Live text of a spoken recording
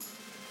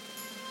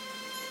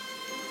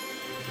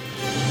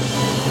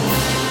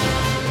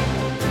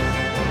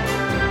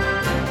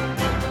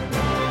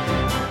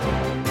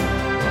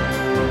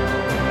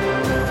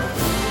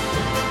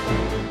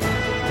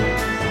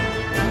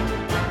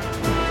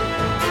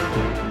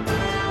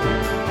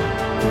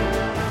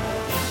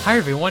Hi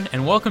everyone,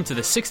 and welcome to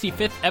the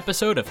 65th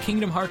episode of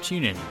Kingdom Hearts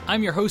Union.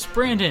 I'm your host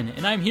Brandon,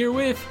 and I'm here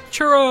with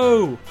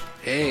Churro!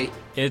 Hey.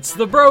 It's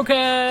the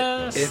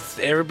Brocast!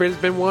 Everybody's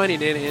been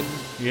wanting it, and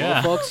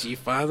well, folks, you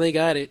finally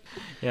got it.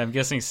 Yeah, I'm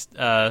guessing,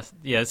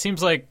 it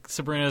seems like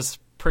Sabrina's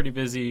pretty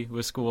busy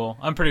with school.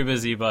 I'm pretty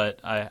busy, but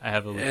I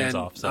have the weekends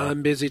off. So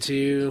I'm busy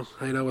too,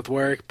 I know, with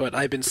work, but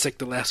I've been sick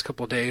the last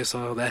couple of days,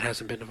 so that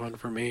hasn't been fun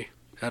for me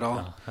at all.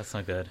 Oh, that's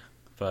not good.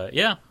 But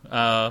yeah,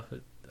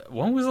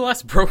 when was the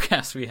last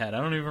broadcast we had?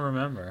 I don't even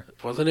remember.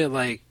 Wasn't it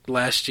like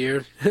last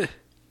year?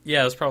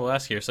 Yeah, it was probably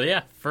last year. So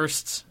yeah,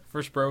 first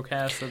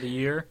broadcast of the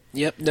year.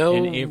 Yep,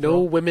 no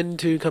women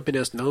to accompany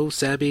us. No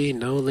Sabby,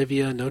 no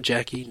Olivia, no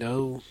Jackie,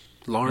 no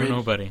Lauren. No,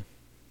 nobody.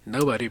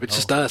 Nobody, but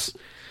just us.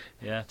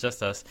 Yeah,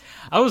 just us.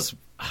 I was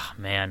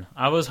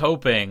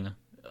hoping,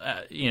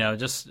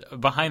 just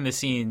behind the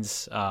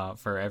scenes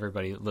for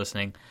everybody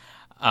listening.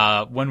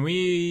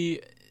 In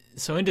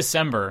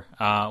December,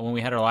 when we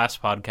had our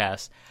last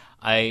podcast,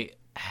 I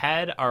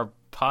had our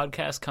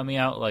podcast coming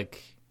out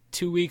like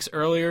 2 weeks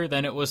earlier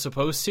than it was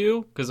supposed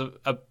to, because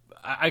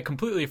I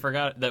completely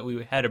forgot that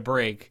we had a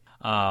break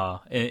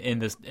in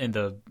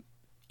the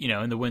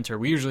winter.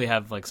 We usually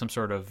have like some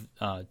sort of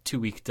 2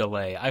 week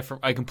delay.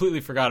 I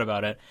completely forgot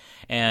about it,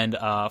 and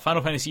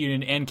Final Fantasy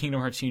Union and Kingdom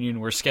Hearts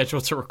Union were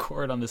scheduled to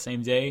record on the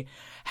same day.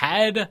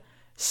 Had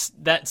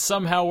that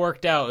somehow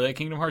worked out, that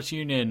Kingdom Hearts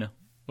Union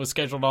was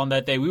scheduled on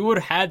that day, we would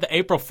have had the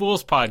April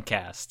Fool's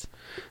podcast.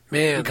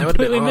 Man, that would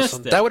have been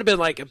awesome. That would have been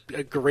like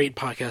a great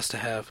podcast to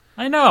have.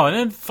 I know, and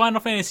then Final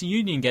Fantasy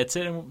Union gets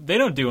it, and they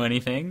don't do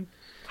anything.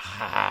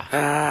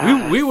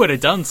 We would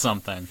have done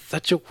something.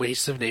 Such a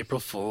waste of an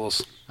April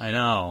Fool's. I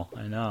know.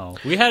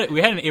 We had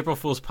an April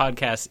Fool's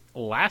podcast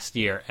last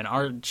year, and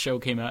our show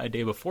came out a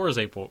day before his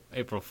April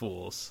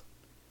Fool's.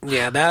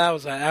 Yeah, that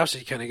was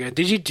actually kind of good.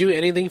 Did you do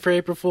anything for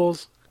April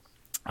Fool's?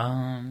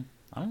 I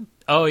don't.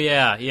 Oh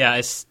yeah.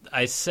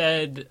 I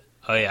said.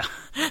 Oh yeah.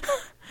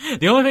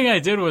 The only thing I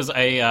did was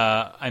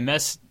I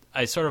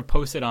sort of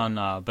posted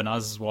on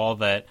Banaz's wall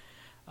that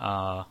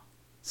I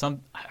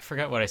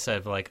forgot what I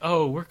said, but like,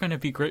 oh, we're gonna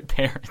be great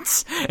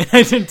parents, and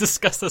I didn't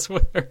discuss this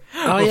with her.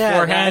 Oh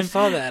beforehand. Yeah, I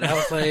saw that. I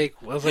was like,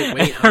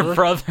 wait,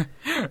 huh?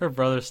 Her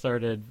brother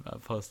started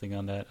posting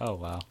on that. Oh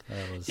wow,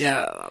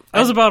 that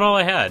was about all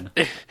I had.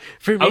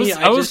 For me,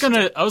 I was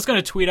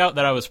gonna tweet out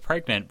that I was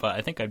pregnant, but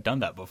I think I've done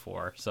that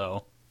before,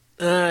 so.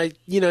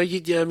 You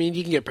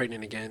can get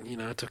pregnant again.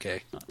 It's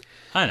okay.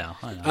 I know.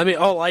 I mean,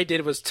 all I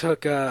did was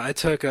I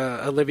took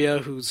Olivia,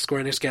 who's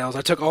Square Enix Gals.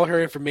 I took all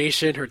her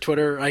information, her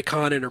Twitter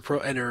icon, and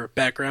her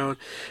background,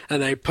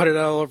 and I put it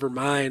all over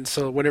mine.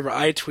 So whenever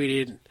I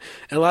tweeted, and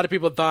a lot of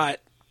people thought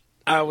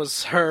I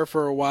was her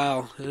for a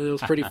while, and it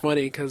was pretty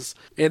funny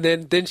and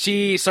then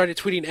she started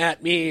tweeting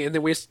at me, and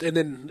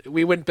then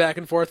we went back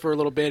and forth for a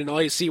little bit, and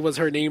all you see was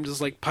her name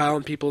just like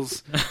piling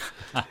people's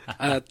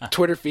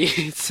Twitter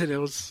feeds, and it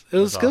was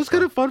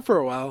kind of fun for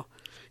a while.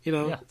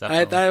 Yeah,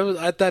 I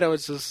thought it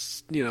was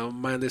just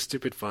mindless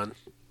stupid fun,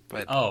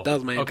 but that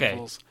was my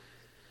impulse.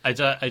 I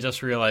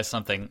just realized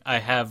something. I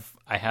have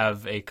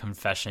a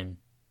confession.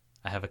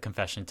 I have a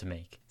confession to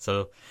make.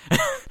 So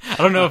I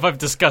don't know if I've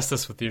discussed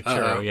this with your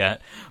Churro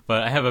yet,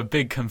 but I have a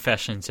big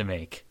confession to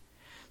make.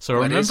 So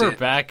remember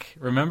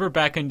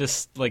back in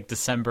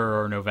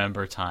December or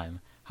November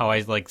time, how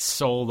I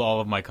sold all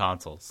of my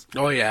consoles.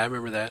 Oh yeah, I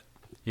remember that.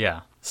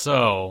 Yeah.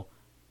 So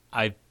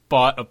I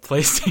bought a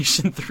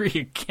PlayStation 3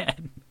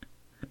 again.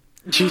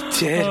 You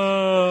did?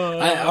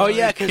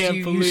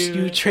 Because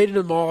you traded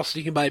them all so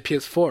you can buy a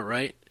PS4,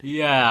 right?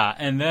 Yeah,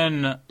 and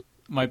then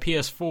my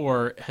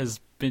PS4 has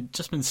been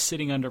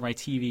sitting under my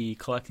TV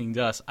collecting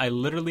dust. I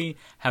literally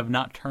have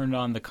not turned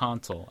on the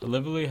console. I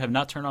literally have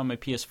not turned on my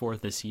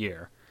PS4 this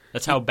year.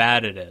 That's how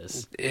bad it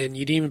is. And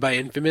you didn't even buy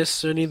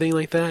Infamous or anything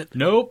like that?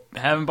 Nope.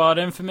 Haven't bought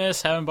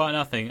Infamous. Haven't bought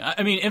nothing.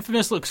 I mean,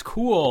 Infamous looks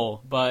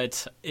cool,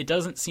 but it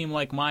doesn't seem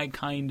like my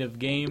kind of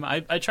game.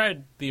 I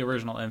tried the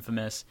original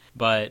Infamous,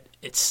 but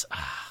it's...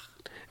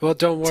 Well,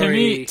 don't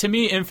worry. To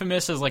me,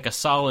 Infamous is like a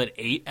solid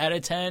 8 out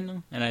of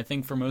 10, and I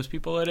think for most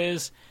people it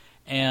is.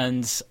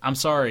 And I'm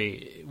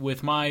sorry,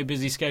 with my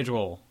busy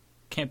schedule,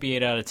 can't be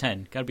 8 out of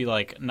 10. Got to be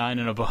like 9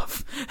 and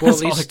above. Well, at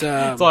least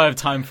that's all I have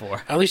time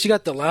for. At least you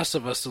got The Last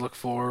of Us to look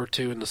forward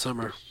to in the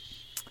summer.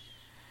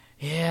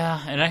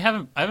 Yeah, and I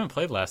haven't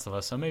played Last of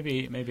Us, so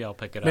maybe I'll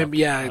pick it up. But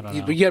you got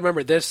to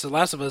remember this: The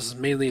Last of Us is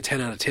mainly a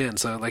 10 out of 10.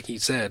 So, like you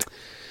said,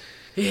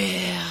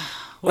 yeah,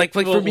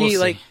 for me,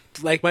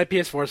 like my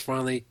PS4 is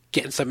finally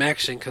getting some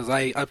action because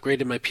I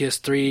upgraded my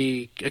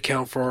PS3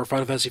 account for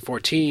Final Fantasy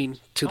 14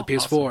 to the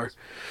PS4. Awesome.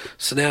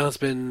 So now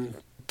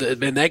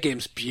that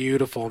game's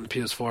beautiful on the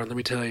PS4. Let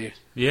me tell you.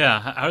 Yeah,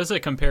 how does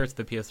it compare to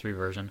the PS3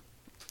 version?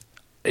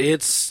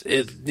 There's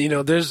a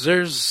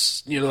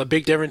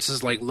big difference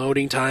is like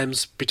loading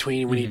times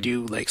between when you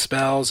do like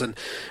spells and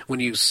when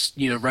you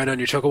ride on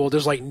your chocobo.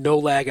 There's like no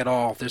lag at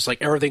all. There's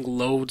like everything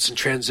loads and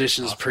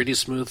transitions pretty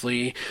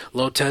smoothly.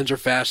 Load times are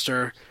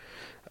faster.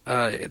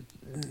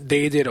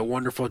 They did a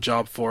wonderful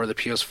job for the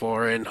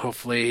PS4, and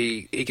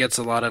hopefully it gets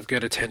a lot of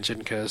good attention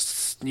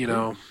because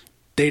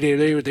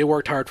they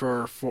worked hard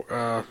for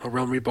A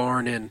Realm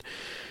Reborn, and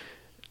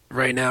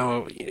right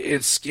now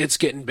it's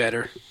getting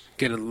better,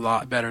 getting a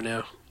lot better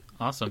now.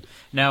 Awesome.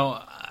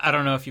 Now, I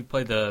don't know if you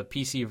played the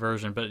PC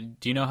version,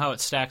 but do you know how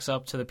it stacks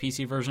up to the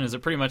PC version? Is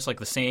it pretty much like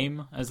the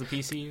same as the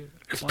PC?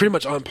 It's pretty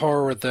much on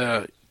par with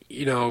the,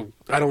 I don't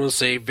want to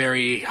say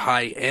very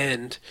high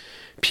end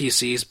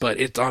PCs, but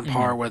it's on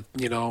par with,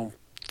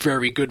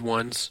 very good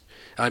ones.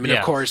 I mean,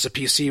 of course, the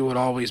PC would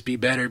always be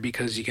better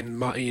because you can,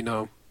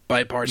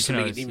 buy parts to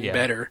make it even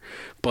better.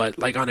 But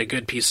like on a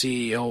good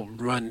PC, it'll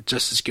run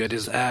just as good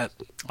as that.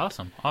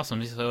 Awesome.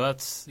 So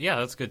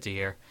that's good to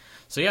hear.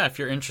 So yeah, if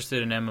you're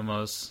interested in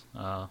MMOs,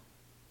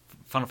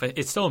 Final Fantasy,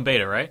 it's still in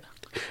beta, right?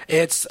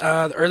 It's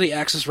the early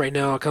access right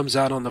now. It comes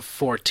out on the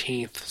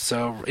 14th.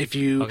 So if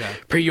you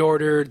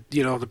pre-order,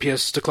 the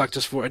PS the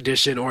Collector's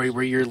Edition, or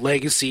were your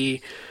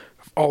Legacy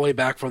all the way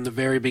back from the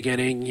very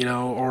beginning,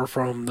 or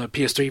from the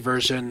PS3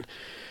 version,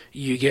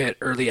 you get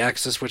early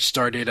access, which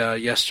started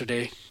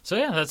yesterday. So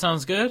yeah, that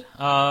sounds good.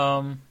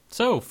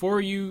 So, for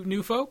you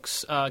new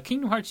folks,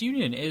 Kingdom Hearts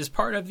Union is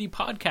part of the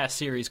podcast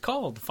series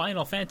called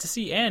Final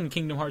Fantasy and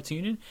Kingdom Hearts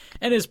Union,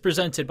 and is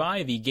presented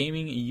by the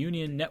Gaming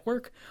Union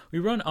Network. We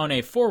run on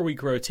a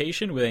 4-week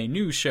rotation with a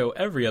new show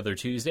every other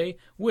Tuesday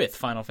with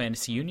Final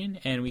Fantasy Union,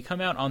 and we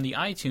come out on the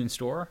iTunes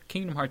Store,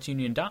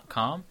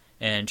 KingdomHeartsUnion.com,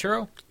 and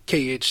Churro?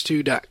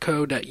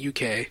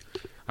 KH2.co.uk.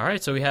 All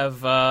right, so we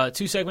have a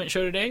 2-segment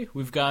show today.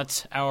 We've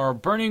got our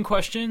burning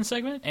question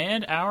segment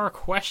and our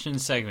question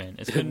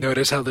segment. It's been...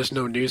 Notice how there's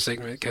no news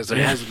segment because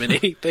there hasn't been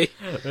anything.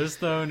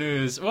 There's no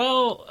news.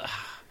 Well,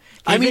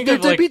 I mean,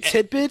 there'd be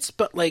tidbits,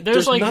 but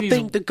there's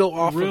nothing to go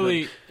off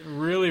really, of.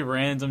 Really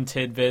random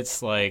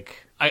tidbits.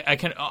 Like I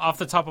can, off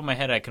the top of my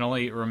head, I can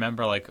only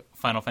remember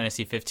Final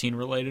Fantasy 15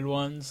 related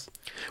ones.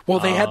 Well,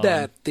 they had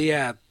that.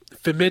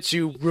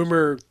 Famitsu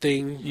rumor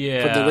thing for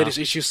the latest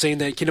issue saying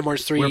that Kingdom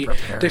Hearts 3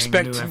 they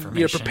expect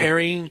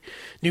preparing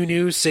new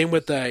news. Same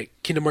with the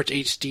Kingdom Hearts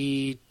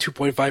HD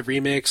 2.5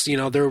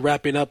 remix. They're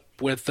wrapping up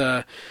with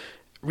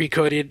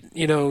recoded,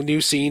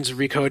 new scenes,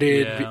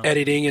 recoded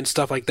editing and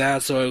stuff like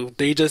that. So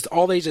they just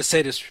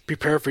said is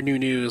prepare for new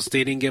news.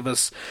 They didn't give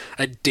us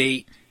a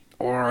date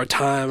or a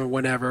time or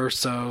whatever.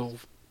 So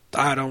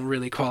I don't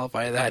really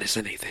qualify that as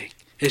anything.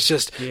 It's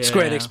just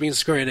Square Enix being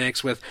Square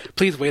Enix with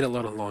please wait a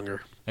little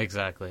longer.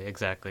 Exactly.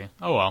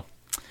 Oh, well.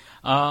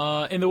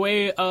 In the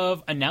way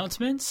of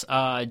announcements,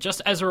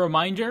 just as a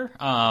reminder,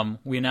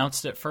 we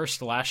announced it first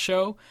last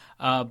show,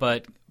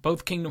 but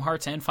both Kingdom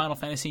Hearts and Final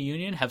Fantasy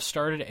Union have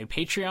started a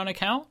Patreon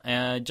account.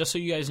 Just so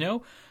you guys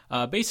know,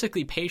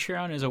 basically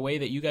Patreon is a way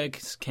that you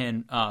guys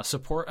can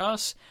support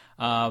us.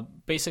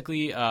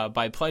 Basically,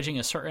 by pledging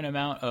a certain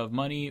amount of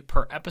money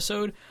per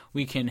episode,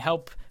 we can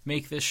help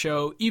make this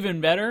show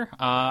even better.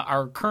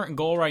 Our current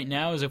goal right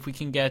now is if we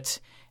can get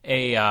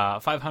a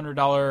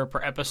 $500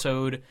 per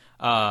episode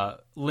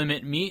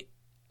limit meet,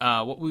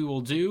 what we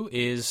will do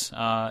is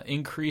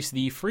increase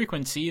the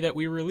frequency that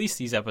we release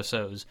these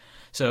episodes.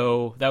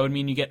 So that would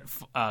mean you get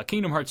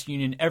Kingdom Hearts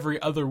Union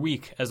every other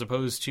week as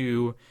opposed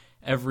to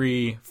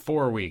every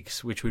 4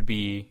 weeks, which would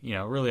be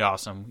really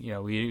awesome.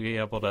 We'd be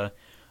able to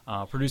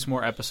produce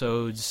more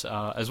episodes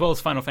as well as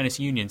Final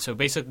Fantasy Union. So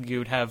basically you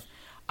would have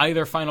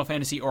either Final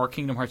Fantasy or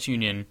Kingdom Hearts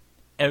Union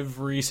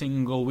every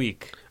single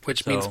week.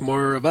 Which means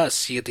more of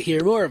us. You get to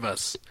hear more of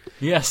us.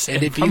 Yes.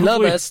 And if you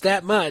love us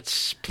that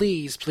much,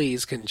 please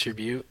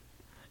contribute.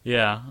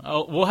 Yeah.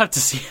 We'll have to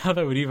see how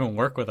that would even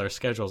work with our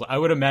schedules. I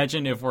would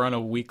imagine if we're on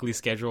a weekly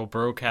schedule,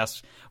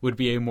 broadcast would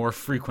be a more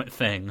frequent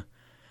thing.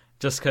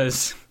 Just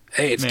because...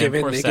 Hey, it's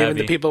giving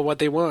the people what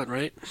they want,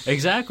 right?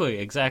 Exactly.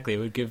 It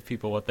would give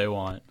people what they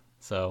want.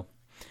 So...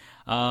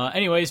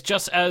 anyways,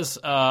 just as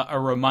a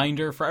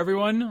reminder for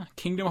everyone,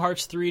 Kingdom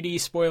Hearts 3D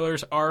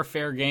spoilers are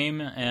fair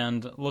game,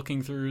 and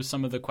looking through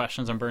some of the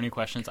questions on burning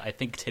questions, I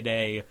think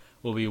today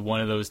will be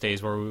one of those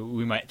days where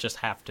we might just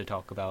have to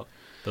talk about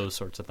those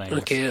sorts of things.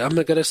 Okay, I'm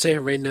not going to say it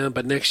right now,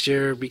 but next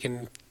year we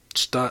can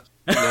start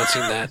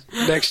announcing that.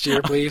 Next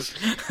year, please.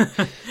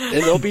 And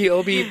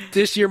it'll be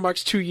this year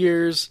marks 2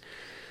 years,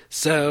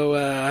 so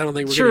I don't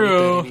think we're going to get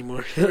that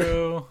anymore.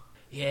 True.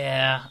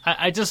 Yeah,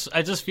 I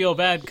just feel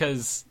bad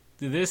because...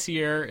 This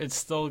year, it's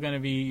still going to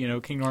be,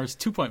 Kingdom Hearts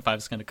 2.5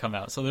 is going to come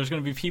out. So there's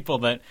going to be people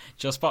that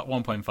just bought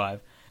 1.5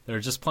 that are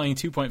just playing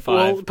 2.5.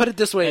 Well, put it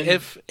this way,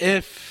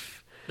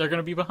 if they're going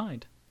to be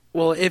behind.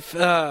 Well, if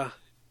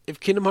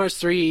Kingdom Hearts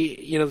 3,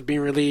 is being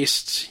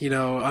released,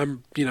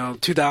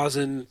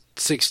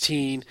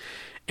 2016,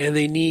 and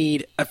they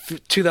need a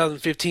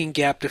 2015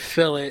 gap to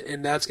fill it,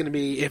 and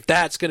if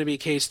that's going to be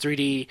case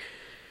 3D,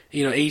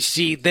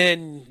 HD,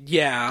 then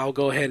I'll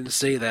go ahead and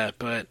say that.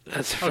 But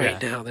as of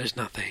right now, there's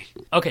nothing.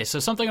 Okay, so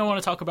something I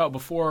want to talk about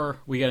before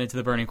we get into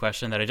the burning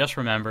question that I just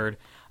remembered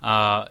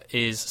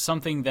is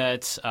something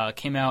that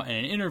came out in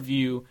an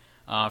interview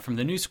from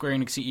the new Square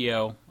Enix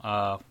CEO,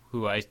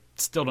 who I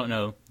still don't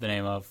know the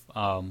name of.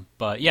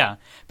 But yeah,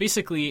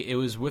 basically it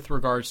was with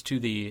regards to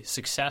the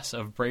success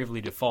of Bravely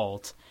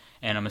Default,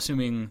 and I'm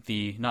assuming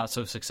the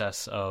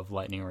not-so-success of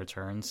Lightning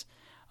Returns.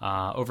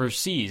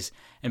 overseas,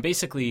 and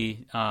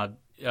basically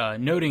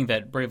noting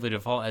that Bravely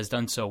Default has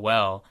done so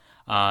well.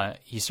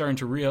 He's starting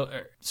to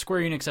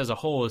Square Enix as a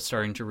whole is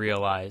starting to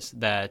realize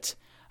that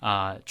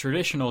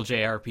traditional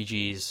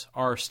JRPGs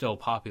are still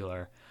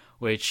popular,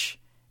 which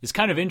is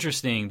kind of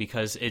interesting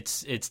because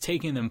it's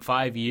taken them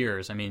 5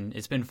 years. I mean,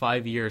 it's been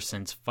 5 years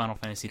since Final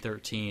Fantasy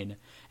XIII, and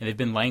they've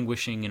been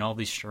languishing in all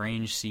these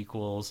strange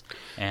sequels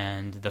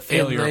and the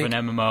failure of an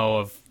MMO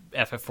of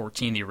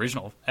FF14, the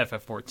original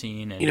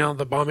FF14. And,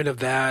 the bombing of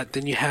that.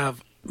 Then you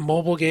have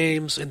mobile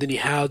games, and then you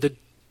have the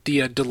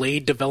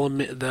delayed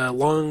development, the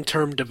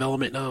long-term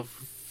development of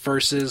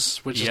Versus,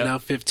 which is now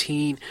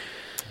 15.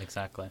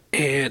 Exactly.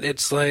 And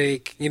it's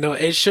like,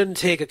 it shouldn't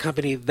take a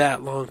company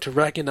that long to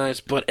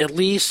recognize, but at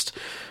least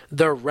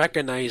they're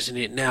recognizing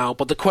it now.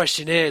 But the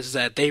question is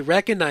that they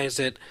recognize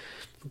it,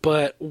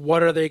 but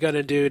what are they going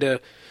to do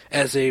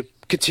as they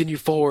continue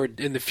forward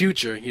in the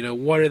future?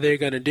 What are they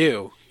going to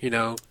do?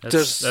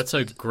 That's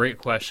a great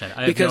question.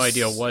 I have no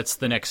idea what's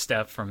the next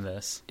step from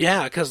this.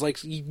 Yeah, because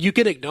you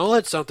can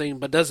acknowledge something,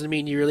 but doesn't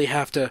mean you really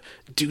have to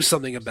do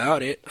something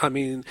about it. I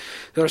mean,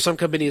 there are some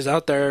companies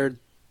out there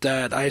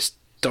that I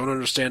don't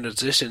understand their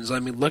decisions. I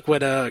mean, look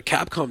what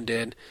Capcom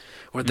did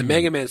with the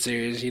Mega Man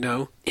series,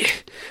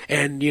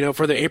 and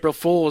for the April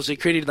Fools, they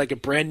created like a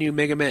brand new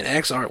Mega Man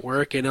X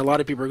artwork, and a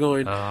lot of people are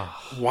going,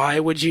 "Why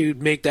would you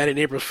make that an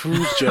April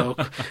Fool's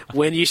joke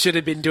when you should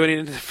have been doing it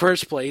in the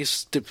first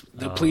place to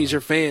please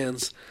your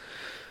fans?"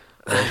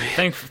 Well,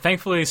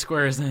 thankfully,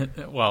 Square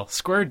isn't. Well,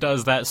 Square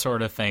does that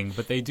sort of thing,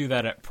 but they do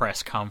that at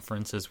press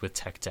conferences with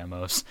tech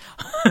demos,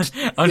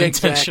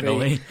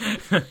 unintentionally.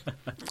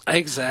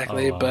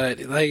 Exactly.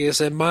 But like I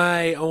said,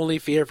 my only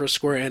fear for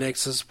Square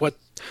Enix is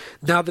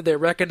now that they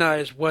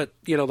recognize what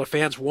the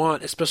fans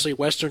want, especially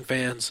Western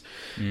fans.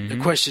 The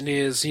question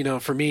is,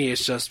 for me,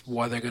 it's just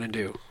what they're going to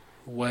do.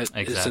 What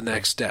is the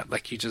next step?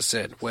 Like you just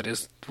said, what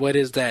is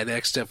that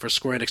next step for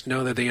Square Enix?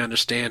 Know that they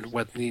understand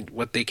what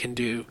they can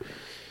do.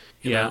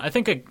 I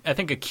think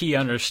a key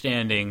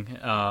understanding,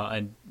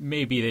 and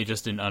maybe they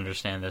just didn't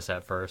understand this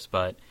at first,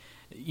 but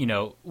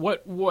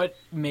what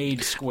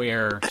made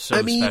Square so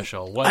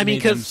special? What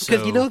made them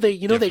so different?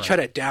 They try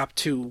to adapt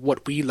to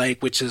what we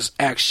like, which is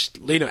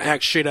straight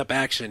up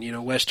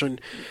action, Western,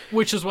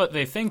 which is what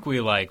they think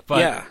we like.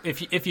 But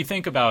if you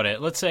think about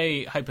it, let's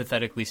say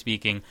hypothetically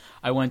speaking,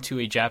 I went to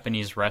a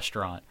Japanese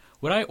restaurant.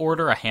 Would I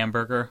order a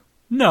hamburger?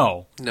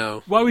 No.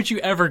 Why would you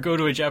ever go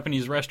to a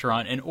Japanese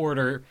restaurant and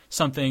order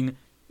something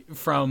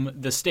from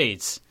the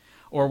States?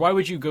 Or why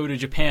would you go to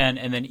Japan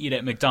and then eat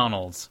at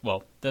McDonald's?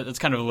 Well, that's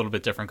kind of a little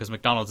bit different because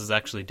McDonald's is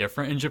actually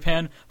different in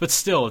Japan, but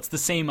still, it's the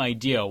same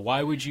idea.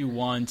 Why would you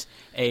want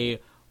a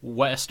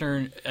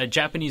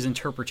Japanese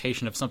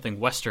interpretation of something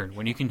Western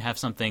when you can have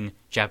something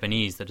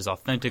Japanese that is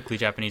authentically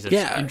Japanese,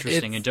 that's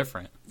interesting and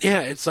different?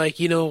 Yeah, it's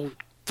like,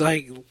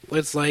 I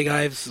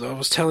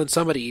was telling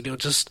somebody,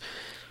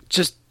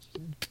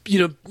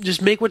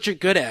 just make what you're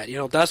good at.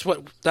 That's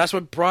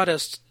what brought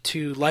us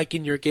to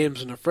liking your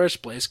games in the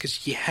first place,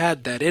 because you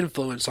had that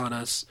influence on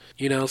us.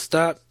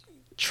 Stop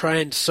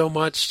trying so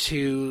much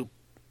to,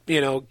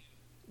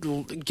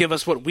 give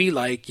us what we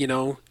like.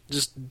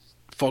 Just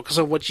focus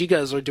on what you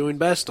guys are doing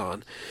best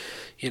on.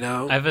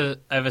 I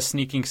have a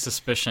sneaking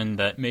suspicion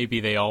that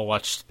maybe they all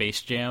watched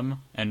Space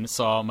Jam and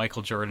saw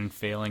Michael Jordan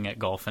failing at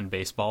golf and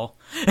baseball.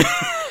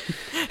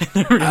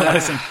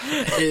 Realizing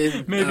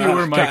maybe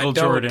we're Michael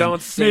Jordan.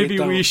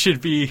 We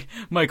should be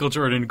Michael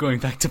Jordan going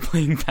back to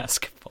playing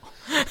basketball.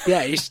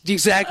 Yeah,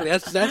 exactly.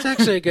 That's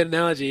actually a good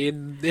analogy.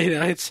 And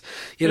it's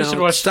we should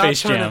watch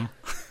Space Jam.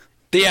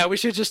 We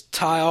should just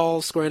tie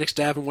all Square Enix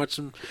staff and watch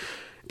them.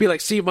 Be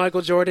like, see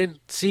Michael Jordan,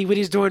 see what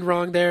he's doing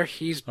wrong there.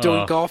 He's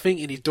doing golfing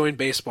and he's doing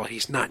baseball.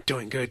 He's not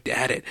doing good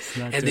at it.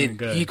 And then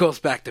he goes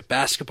back to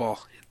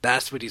basketball.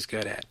 That's what he's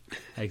good at.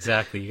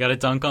 Exactly. You got to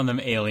dunk on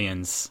them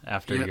aliens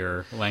after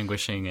you're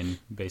languishing in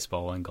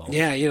baseball and golf.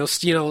 Yeah,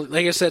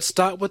 like I said,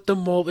 stop with the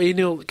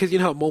mobile. Because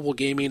how mobile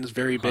gaming is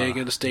very big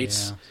in the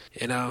States.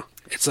 Yeah.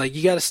 It's like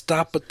you got to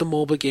stop with the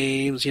mobile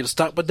games.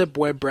 Stop with the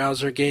web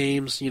browser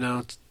games.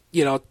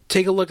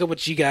 Take a look at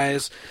what you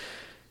guys.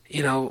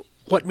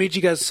 What made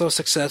you guys so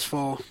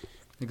successful?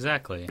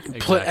 Exactly.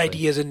 Put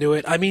ideas into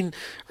it. I mean,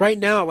 right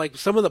now, like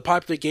some of the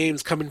popular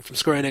games coming from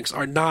Square Enix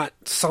are not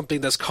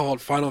something that's called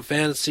Final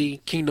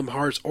Fantasy, Kingdom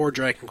Hearts, or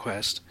Dragon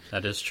Quest.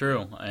 That is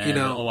true. And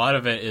a lot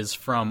of it is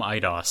from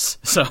IDOS.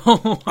 So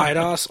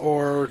IDOS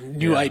or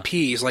new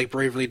IPs like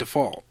Bravely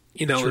Default.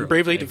 And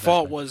Bravely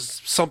Default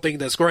was something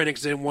that Square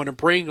Enix didn't want to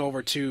bring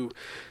over to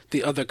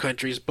the other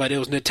countries, but it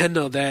was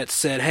Nintendo that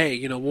said,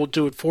 "Hey, we'll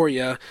do it for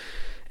you,"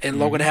 and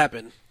look what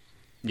happened.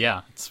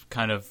 Yeah, it's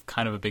kind of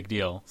a big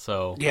deal.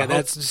 So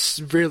that's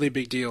a really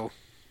big deal.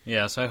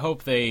 Yeah, so I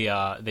hope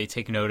they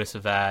take notice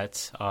of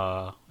that.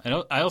 I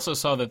also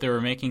saw that they were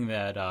making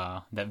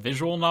that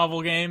visual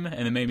novel game,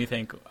 and it made me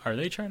think: are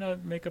they trying to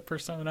make a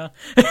Persona?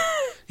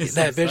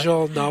 that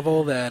visual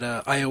novel, that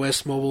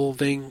iOS mobile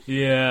thing.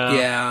 Yeah,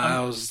 I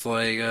was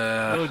like,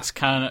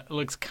 it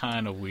looks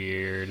kind of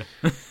weird.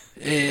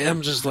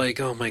 I'm just like,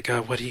 oh my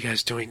god, what are you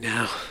guys doing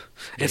now?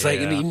 It's Yeah. like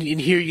in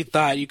here you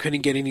thought you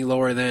couldn't get any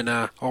lower than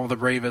All the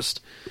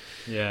Bravest.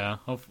 Yeah,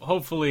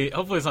 hopefully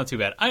it's not too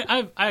bad.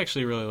 I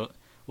actually really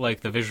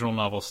like the visual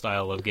novel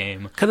style of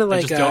game. Kind of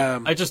like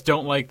I just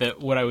don't like that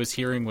what I was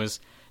hearing was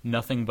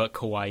nothing but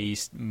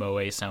kawaii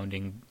moe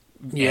sounding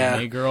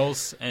anime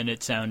girls, and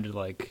it sounded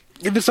like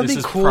if it's something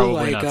this is cool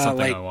probably not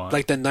something I want.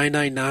 like the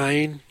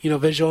 999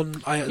 visual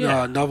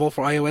novel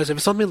for iOS. If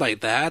it's something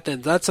like that,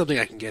 then that's something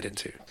I can get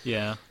into.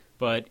 Yeah,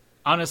 but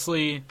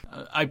honestly,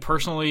 I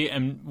personally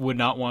would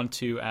not want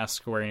to ask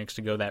Square Enix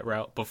to go that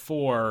route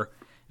before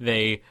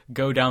they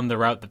go down the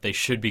route that they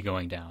should be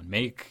going down.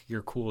 Make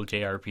your cool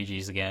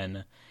JRPGs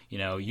again.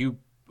 You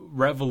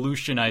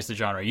revolutionized the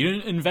genre. You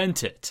didn't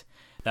invent it.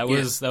 That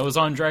was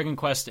on Dragon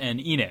Quest and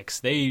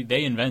Enix.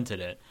 They invented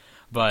it.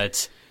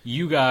 But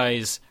you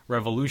guys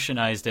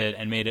revolutionized it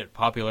and made it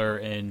popular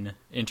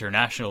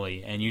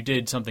internationally, and you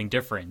did something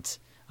different,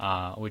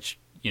 which,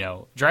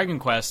 Dragon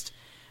Quest,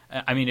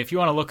 I mean, if you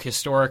want to look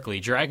historically,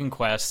 Dragon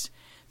Quest,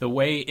 the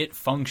way it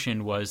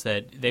functioned was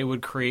that they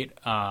would create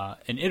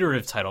an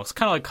iterative title. It's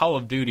kind of like Call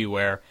of Duty,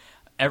 where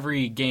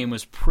every game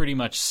was pretty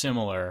much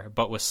similar,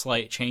 but with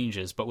slight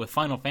changes. But with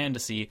Final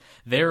Fantasy,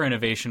 their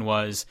innovation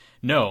was,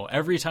 no,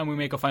 every time we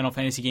make a Final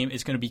Fantasy game,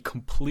 it's going to be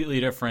completely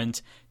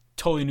different,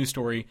 totally new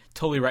story,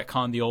 totally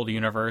retcon the old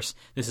universe.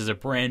 This is a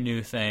brand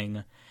new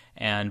thing.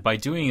 And by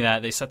doing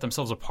that, they set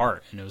themselves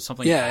apart, and it was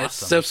something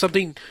awesome. It's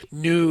something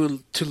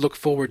new to look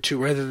forward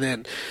to, rather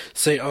than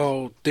say,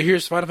 oh,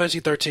 here's Final Fantasy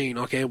 13.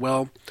 Okay,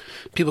 well,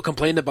 people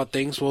complained about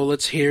things. Well,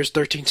 here's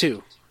 13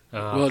 too.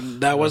 Well,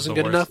 that wasn't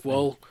good enough.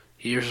 Well,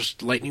 here's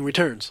Lightning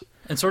Returns.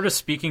 And sort of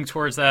speaking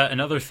towards that,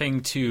 another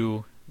thing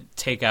to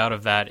take out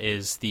of that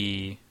is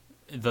the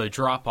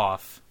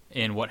drop-off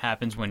in what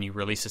happens when you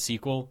release a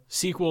sequel.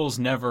 Sequels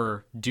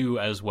never do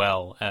as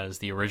well as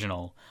the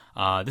original.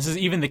 This is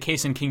even the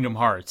case in Kingdom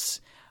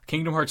Hearts.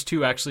 Kingdom Hearts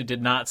 2 actually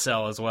did not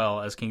sell as well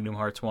as Kingdom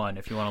Hearts 1,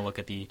 if you want to look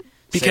at the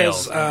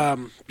sales.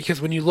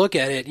 Because when you look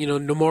at it,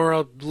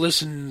 Nomura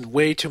listened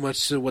way too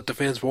much to what the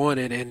fans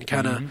wanted, and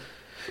kind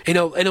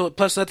of,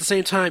 plus at the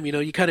same time,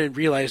 you kind of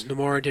realize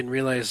Nomura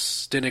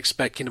didn't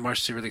expect Kingdom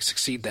Hearts to really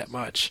succeed that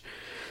much.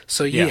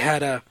 So you had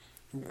to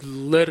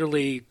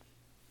literally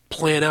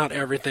plan out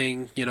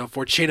everything,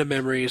 for Chain of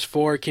Memories,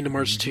 for Kingdom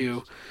Hearts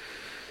 2,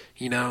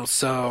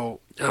 so,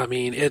 I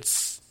mean,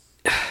 it's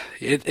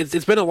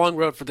been a long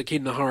road for the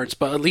Kingdom Hearts,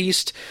 but at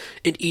least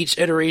in each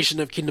iteration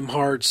of Kingdom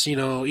Hearts,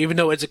 even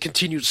though it's a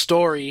continued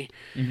story,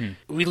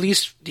 at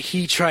least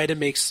he tried to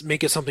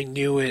make it something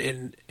new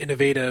and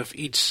innovative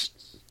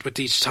with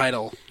each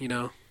title,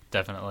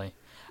 Definitely.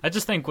 I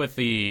just think with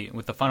the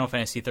Final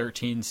Fantasy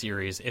 13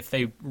 series, if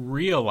they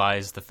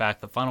realize the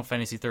fact that Final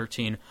Fantasy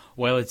 13,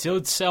 while it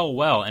did sell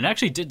well, and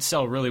actually did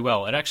sell really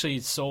well, it actually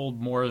sold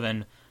more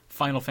than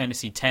Final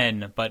Fantasy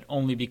 10, but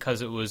only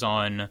because it was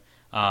on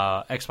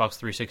Xbox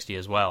 360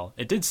 as well.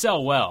 It did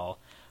sell well,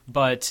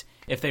 but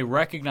if they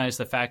recognize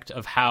the fact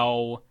of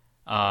how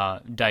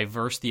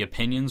diverse the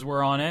opinions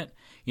were on it,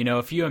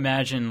 if you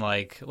imagine,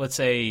 like, let's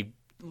say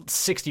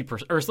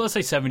 60%, or let's say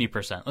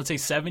 70%. Let's say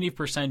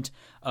 70%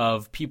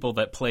 of people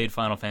that played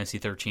Final Fantasy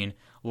 13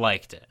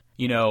 liked it.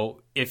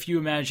 If you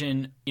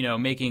imagine,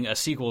 making a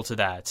sequel to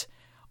that,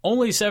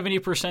 only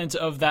 70%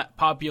 of that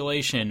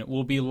population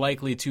will be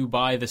likely to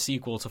buy the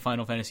sequel to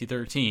Final Fantasy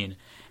 13.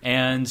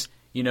 And,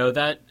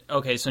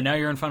 okay, so now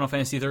you're in Final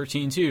Fantasy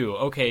 13 too.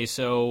 Okay,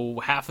 so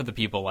half of the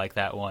people like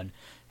that one.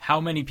 How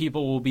many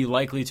people will be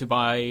likely to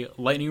buy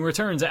Lightning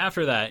Returns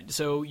after that?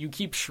 So you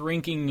keep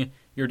shrinking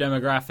your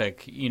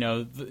demographic.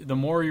 The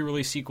more you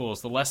release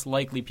sequels, the less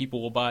likely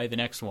people will buy the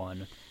next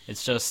one.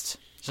 It's just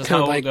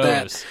how it goes.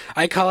 That.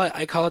 I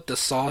call it the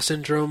Saw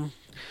syndrome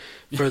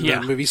for the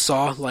movie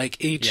Saw.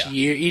 Like each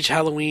year, each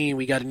Halloween,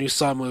 we got a new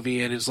Saw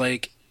movie, and it's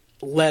like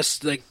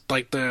less like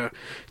the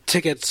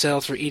ticket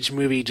sales for each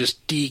movie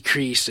just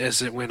decreased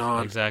as it went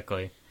on.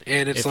 Exactly,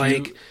 and it's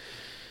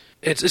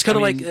It's kind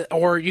of like,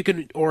 or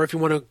if you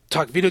want to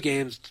talk video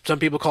games, some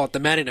people call it the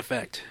Madden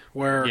effect,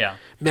 where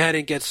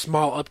Madden gets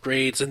small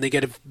upgrades and they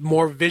get a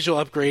more visual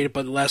upgrade,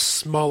 but less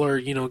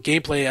smaller,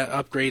 gameplay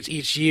upgrades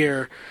each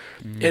year.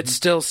 Mm-hmm. It's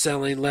still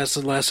selling less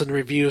and less, and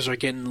reviews are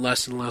getting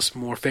less and less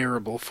more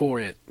favorable for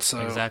it.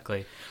 So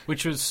exactly,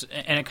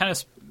 and it kind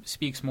of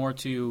speaks more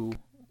to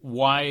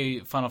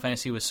why Final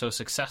Fantasy was so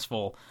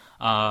successful,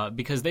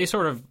 because they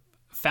sort of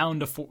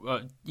found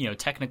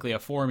technically a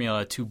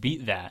formula to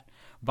beat that.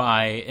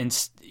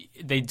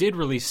 They did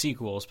release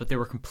sequels, but they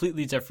were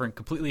completely different,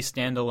 completely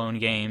standalone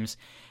games.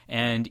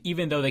 And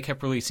even though they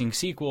kept releasing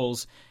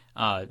sequels,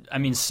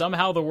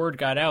 somehow the word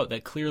got out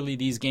that clearly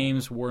these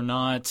games were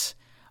not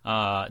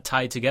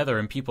tied together,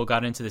 and people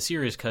got into the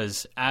series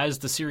because as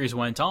the series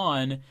went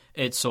on,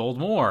 it sold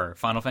more.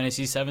 Final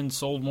Fantasy VII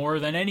sold more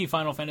than any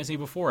Final Fantasy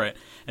before it,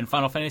 and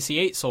Final Fantasy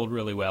VIII sold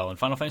really well, and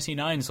Final Fantasy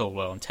IX sold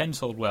well, and 10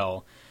 sold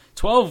well,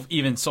 12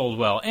 even sold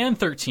well, and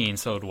 13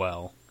 sold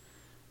well.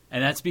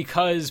 And that's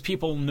because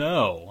people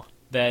know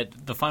that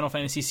the Final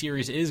Fantasy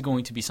series is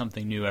going to be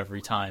something new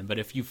every time. But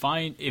if you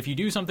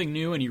do something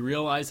new and you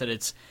realize that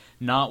it's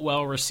not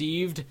well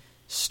received,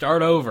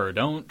 start over.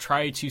 Don't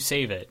try to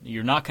save it.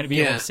 You're not going to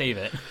be able to save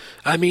it.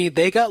 I mean,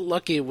 they got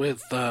lucky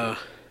with Final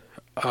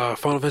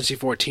Fantasy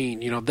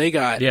XIV. They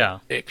got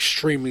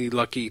extremely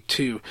lucky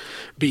to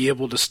be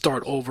able to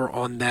start over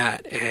on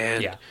that.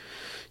 And,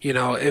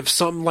 if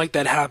something like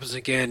that happens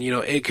again,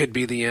 it could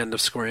be the end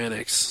of Square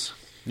Enix.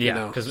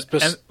 Yeah,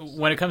 because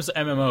when it comes to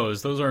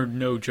MMOs, those are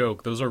no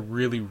joke. Those are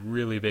really,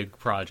 really big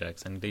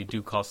projects, and they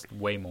do cost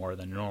way more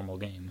than a normal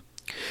game.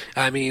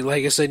 I mean,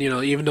 like I said,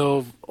 even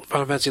though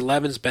Final Fantasy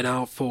XI's been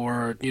out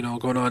for,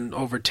 going on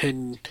over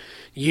 10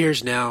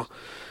 years now,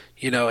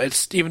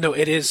 it's, even though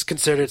it's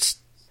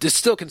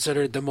still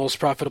considered the most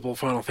profitable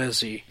Final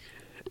Fantasy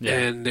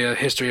in the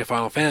history of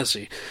Final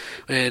Fantasy.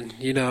 And,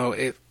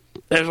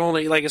 there's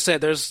only, like I said,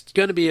 there's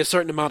going to be a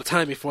certain amount of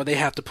time before they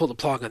have to pull the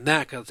plug on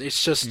that, because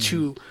it's just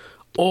too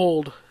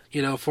old,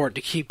 for it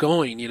to keep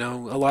going.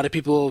 A lot of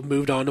people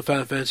moved on to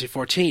Final Fantasy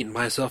 14,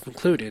 myself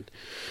included.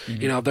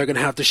 They're going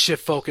to have to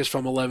shift focus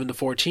from 11 to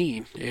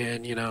 14,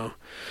 and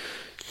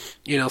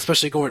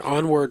especially going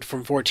onward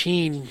from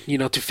 14,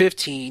 to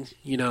 15,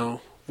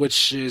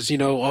 which is,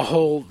 a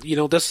whole,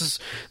 this is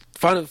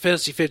Final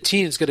Fantasy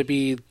 15 is going to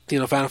be,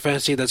 Final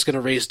Fantasy that's going to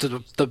raise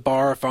the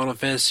bar of Final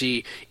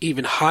Fantasy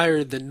even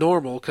higher than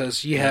normal,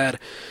 because you had,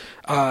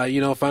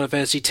 Final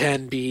Fantasy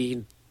 10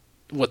 being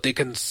what they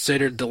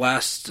considered the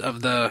last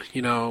of the,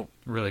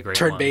 really great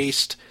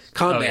turn-based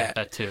combat. Oh, yeah,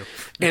 that too.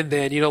 And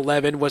then,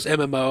 11 was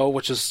MMO,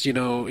 which is,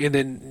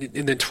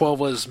 and then 12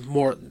 was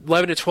more,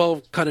 11 and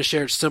 12 kind of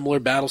shared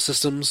similar battle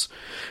systems.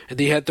 And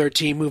they had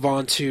 13 move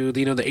on to,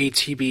 the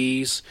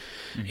ATBs.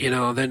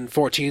 Then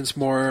 14's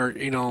more,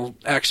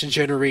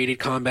 action-generated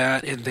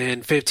combat. And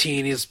then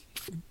 15 is,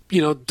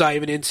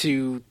 diving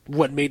into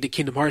what made the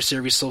Kingdom Hearts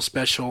series so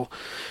special,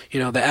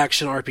 the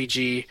action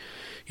RPG.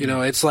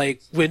 It's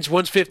like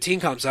once 15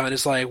 comes out,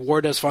 it's like,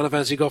 where does Final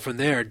Fantasy go from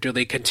there? Do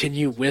they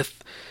continue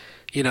with,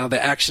 the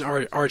action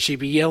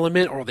RGB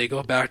element, or they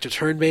go back to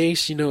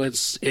turn-based?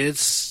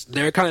 It's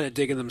they're kind of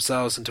digging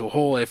themselves into a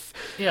hole if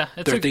they're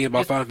thinking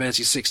about Final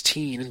Fantasy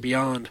 16 and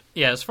beyond.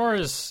 Yeah, as far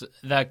as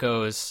that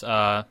goes,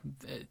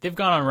 they've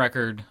gone on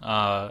record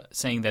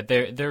saying that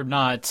they're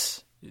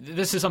not.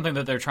 This is something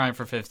that they're trying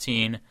for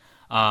 15,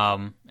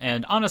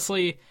 and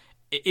honestly,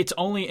 it's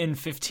only in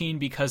 15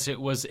 because it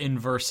was in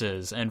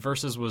Versus, and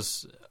Versus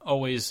was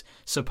always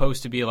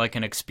supposed to be like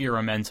an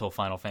experimental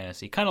Final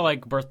Fantasy, kind of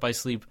like Birth by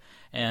Sleep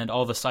and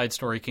all the side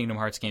story Kingdom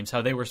Hearts games,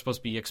 how they were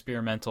supposed to be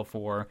experimental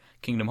for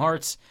Kingdom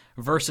Hearts.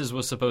 Versus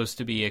was supposed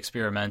to be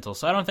experimental,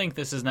 so I don't think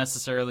this is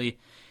necessarily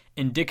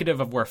indicative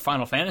of where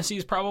Final Fantasy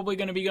is probably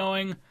going to be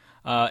going.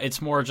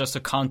 It's more just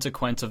a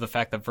consequence of the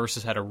fact that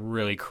Versus had a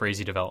really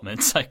crazy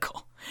development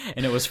cycle,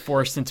 and it was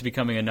forced into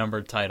becoming a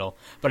numbered title.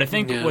 But I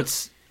think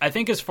I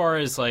think as far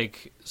as,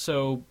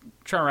 so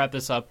trying to wrap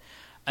this up,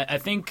 I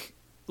think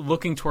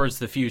looking towards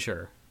the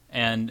future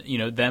and,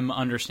 them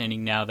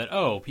understanding now that,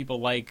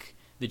 people like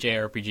the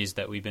JRPGs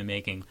that we've been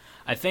making,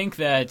 I think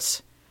that,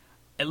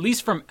 at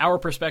least from our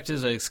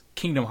perspectives as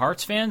Kingdom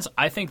Hearts fans,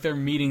 I think they're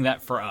meeting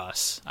that for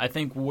us. I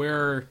think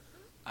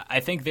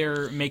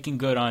they're making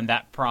good on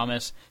that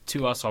promise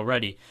to us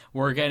already.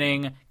 We're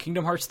getting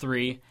Kingdom Hearts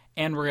 3,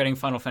 and we're getting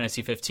Final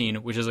Fantasy 15,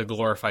 which is a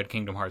glorified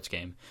Kingdom Hearts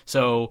game.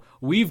 So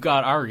we've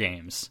got our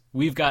games.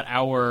 We've got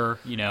our,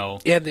 and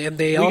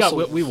we got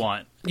what we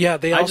want. Yeah,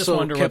 I just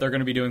wonder what they're going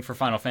to be doing for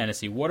Final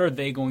Fantasy. What are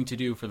they going to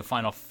do for the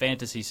Final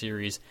Fantasy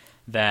series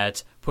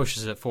that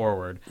pushes it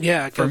forward?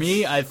 Yeah, for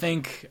me, I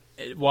think,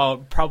 while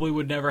it probably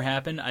would never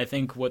happen, I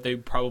think what they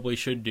probably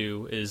should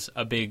do is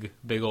a big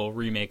old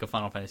remake of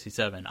Final Fantasy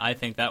 7. I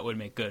think that would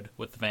make good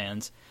with the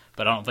fans,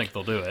 but I don't think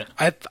they'll do it.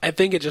 I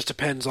think it just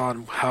depends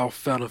on how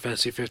Final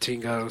Fantasy 15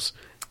 goes.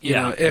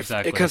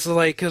 Exactly. Because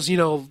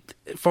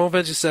Final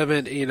Fantasy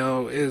 7,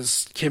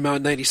 came out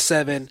in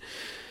 97,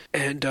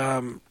 and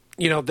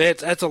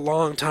that's a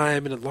long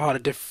time, and a lot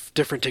of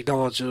different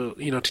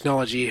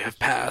technology have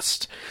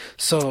passed.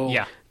 So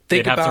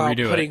think about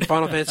putting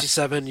Final Fantasy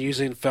 7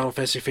 using Final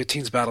Fantasy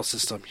 15's battle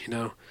system.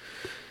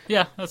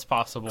 Yeah, that's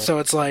possible. So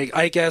it's like,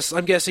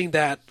 I'm guessing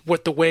that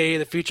with the way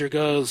the future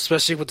goes,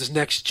 especially with this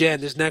next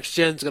gen's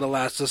going to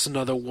last us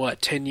another,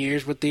 10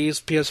 years with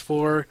these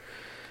PS4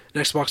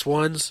 and Xbox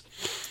Ones?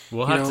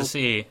 We'll have to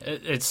see.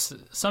 It's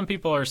some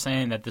people are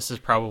saying that this is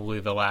probably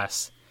the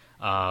last,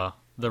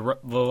 the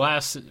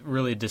last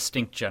really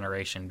distinct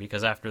generation,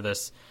 because after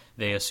this,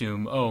 they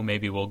assume,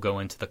 maybe we'll go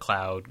into the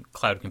cloud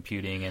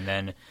computing, and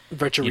then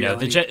virtual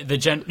reality.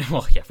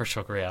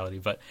 Virtual reality.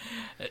 But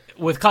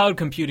with cloud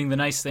computing, the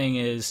nice thing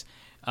is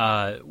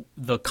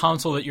the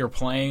console that you're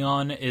playing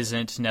on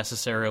isn't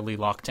necessarily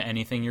locked to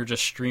anything. You're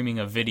just streaming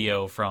a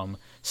video from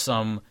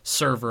some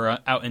server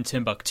out in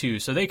Timbuktu,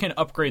 so they can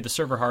upgrade the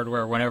server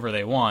hardware whenever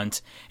they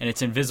want, and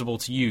it's invisible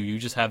to you. You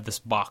just have this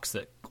box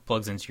that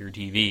plugs into your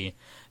TV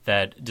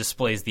that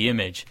displays the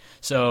image.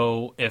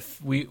 So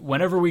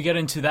whenever we get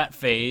into that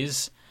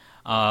phase,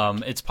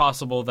 it's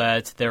possible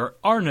that there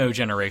are no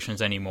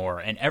generations anymore,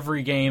 and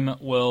every game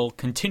will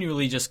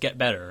continually just get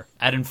better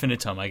ad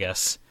infinitum, I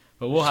guess.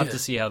 But we'll have to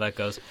see how that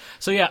goes.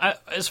 So yeah,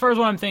 as far as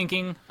what I'm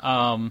thinking,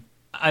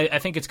 I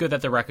think it's good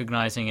that they're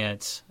recognizing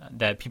it,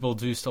 that people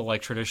do still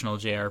like traditional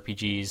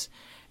JRPGs,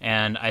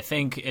 and I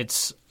think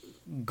it's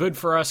good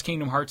for us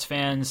Kingdom Hearts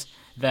fans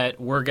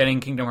that we're getting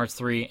Kingdom Hearts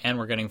 3 and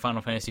we're getting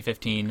Final Fantasy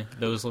 15.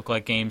 Those look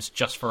like games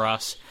just for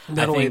us.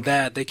 Not only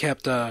that, they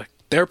kept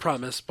their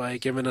promise by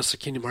giving us a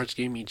Kingdom Hearts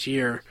game each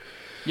year.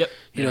 Yep.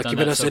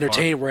 Keeping us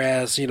entertained,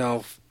 whereas,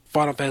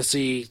 Final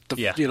Fantasy,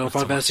 Final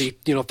Fantasy,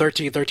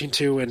 13,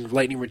 13-2, and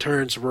Lightning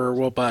Returns were,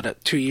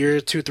 about 3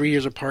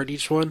 years apart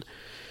each one.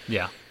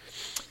 Yeah.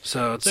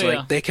 So it's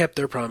they kept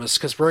their promise,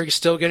 because we're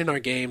still getting our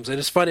games, and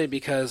it's funny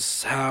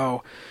because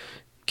how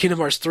Kingdom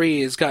Hearts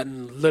 3 has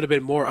gotten a little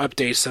bit more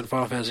updates than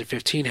Final Fantasy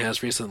 15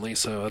 has recently,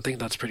 so I think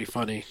that's pretty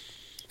funny.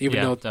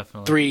 Even though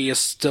definitely. 3 is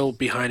still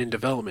behind in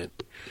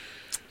development.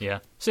 Yeah.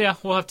 So yeah,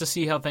 we'll have to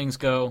see how things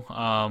go.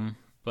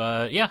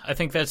 But yeah, I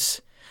think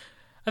that's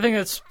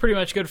pretty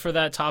much good for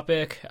that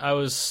topic. I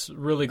was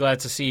really glad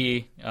to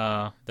see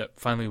that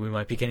finally we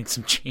might be getting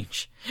some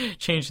change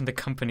in the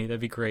company. That'd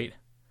be great.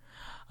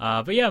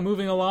 But yeah,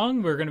 moving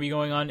along, we're going to be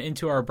going on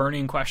into our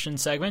burning question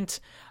segment.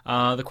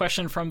 The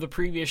question from the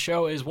previous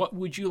show is, what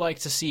would you like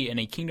to see in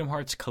a Kingdom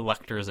Hearts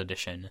Collector's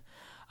Edition?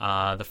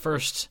 The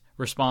first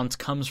response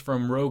comes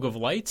from Rogue of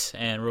Light,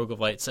 and Rogue of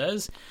Light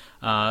says,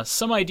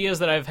 some ideas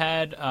that I've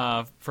had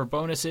for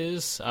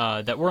bonuses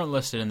that weren't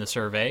listed in the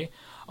survey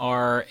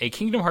are a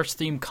Kingdom Hearts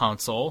themed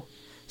console,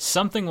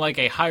 something like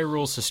a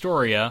Hyrule's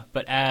Historia,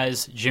 but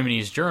as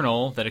Jiminy's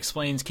Journal that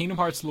explains Kingdom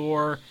Hearts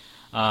lore,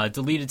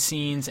 deleted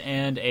scenes,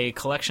 and a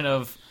collection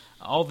of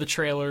all the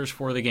trailers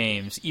for the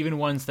games, even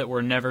ones that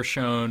were never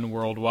shown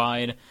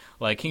worldwide,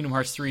 like Kingdom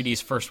Hearts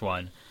 3D's first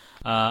one.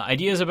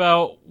 Ideas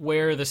about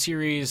where the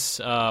series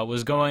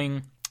was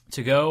going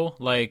to go,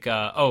 like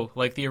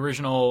the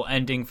original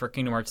ending for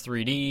Kingdom Hearts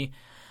 3D,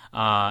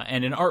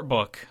 and an art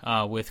book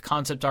with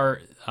concept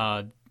art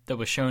that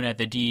was shown at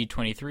the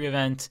D23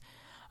 event,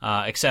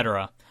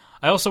 etc.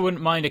 I also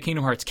wouldn't mind a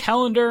Kingdom Hearts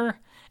calendar,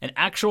 an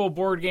actual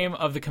board game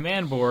of the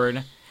command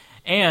board,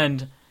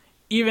 and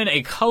even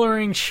a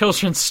coloring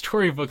children's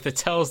storybook that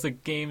tells the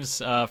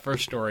game's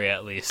first story,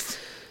 at least.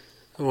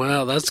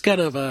 Well, that's kind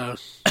of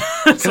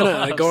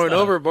going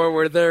overboard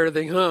with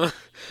everything, huh?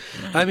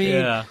 I mean,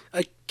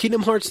 a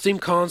Kingdom Hearts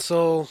themed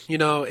console,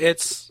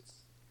 it's,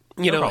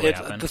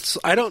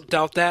 I don't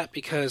doubt that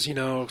because,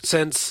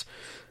 since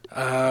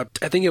I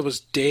think it was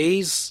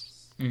Days,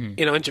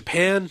 in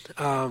Japan,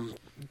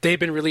 they've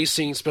been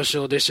releasing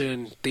special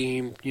edition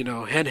themed,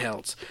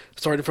 handhelds,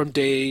 starting from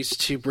Days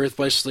to Birth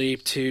by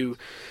Sleep to,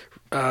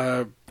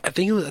 I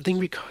think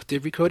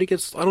Recoded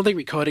gets. I don't think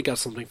Recoded got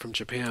something from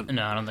Japan.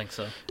 No, I don't think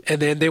so.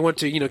 And then they went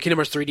to Kingdom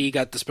Hearts 3D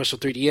got the special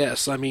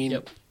 3DS. I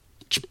mean,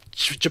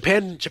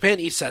 Japan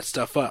eats that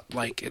stuff up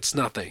like it's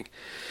nothing.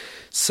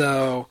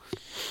 So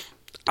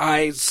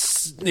I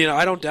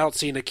don't doubt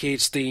seeing a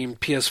Cage themed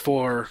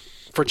PS4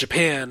 for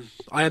Japan.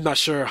 I am not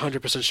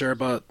 100% sure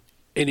about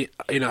any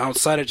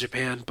outside of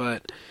Japan,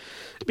 but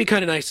it'd be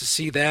kind of nice to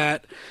see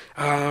that.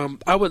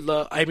 I would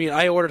love. I mean,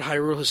 I ordered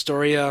Hyrule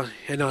Historia,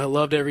 and I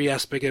loved every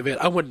aspect of it.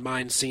 I wouldn't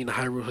mind seeing the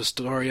Hyrule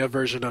Historia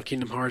version of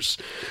Kingdom Hearts,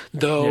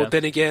 though.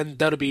 Then again,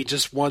 that'll be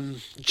just one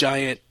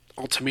giant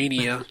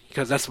Ultimania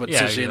because that's what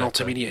essentially an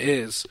Ultimania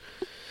is.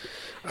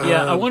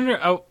 Yeah, I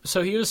wonder.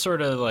 So he was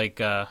sort of like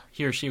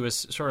he or she was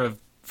sort of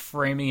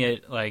framing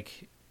it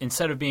like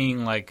instead of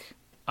being like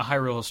a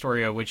Hyrule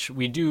Historia, which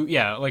we do,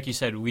 like you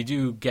said, we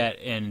do get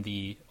in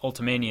the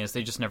Ultimanias.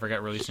 They just never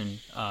got released in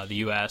the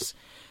U.S.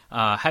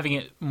 Having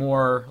it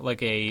more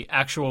like a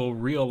actual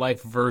real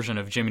life version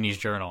of Jiminy's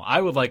Journal. I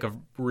would like a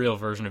real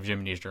version of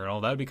Jiminy's Journal.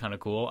 That would be kind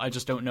of cool. I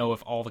just don't know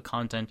if all the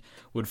content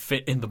would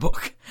fit in the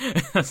book.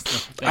 That's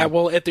the thing.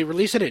 Well, if they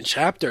release it in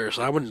chapters,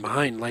 I wouldn't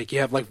mind. Like you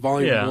have like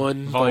Volume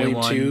 1,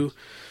 Volume 2.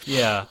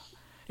 Yeah,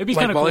 it'd be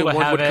kind of cool to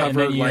have it. And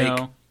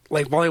then,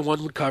 like Volume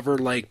 1 would cover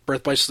like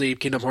Birth by Sleep,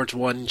 Kingdom Hearts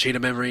 1, Chain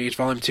of Memories.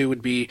 Volume 2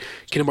 would be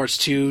Kingdom Hearts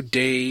 2,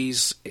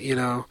 Days,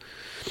 and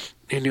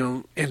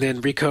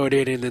then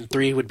Recoded, and then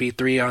 3 would be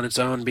 3 on its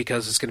own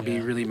because it's going to be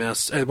really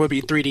messed. It would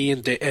be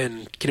 3D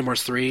and Kingdom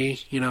Hearts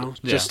 3,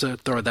 just to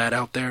throw that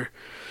out there.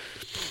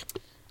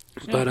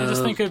 But I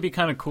just think it would be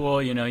kind of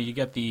cool, you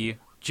get the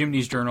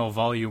Jiminy's Journal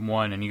Volume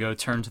 1 and you go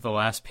turn to the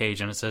last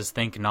page and it says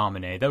Thank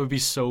Naminé. That would be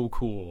so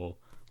cool.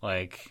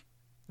 Like,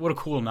 what a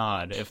cool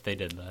nod if they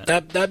did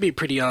that. That'd be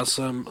pretty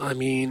awesome. I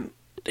mean,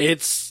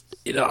 it's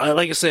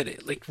like I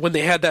said, like when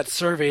they had that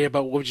survey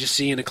about what would you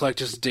see in a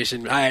collector's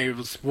edition, I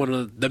was one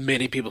of the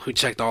many people who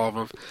checked all of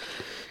them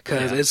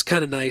because it's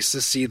kind of nice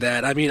to see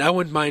that. I mean, I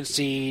wouldn't mind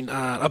seeing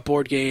a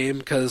board game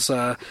because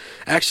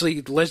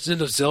actually,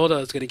 Legend of Zelda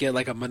is going to get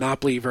like a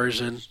Monopoly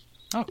version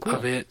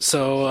of it,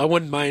 so I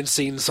wouldn't mind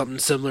seeing something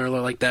similar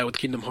like that with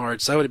Kingdom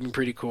Hearts. That would have been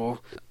pretty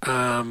cool.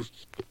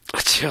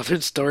 A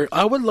children's story.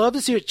 I would love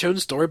to see a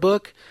children's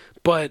storybook,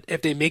 but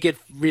if they make it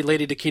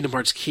related to Kingdom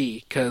Hearts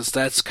Key, because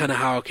that's kind of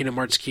how Kingdom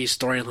Hearts Key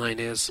storyline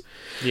is.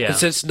 Yeah. And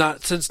since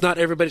not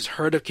everybody's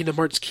heard of Kingdom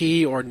Hearts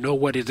Key or know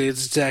what it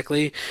is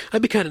exactly,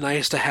 it'd be kind of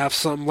nice to have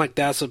something like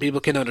that so people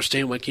can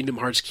understand what Kingdom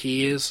Hearts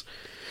Key is.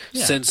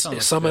 Yeah, Since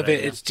some of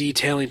it is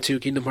detailing to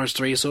Kingdom Hearts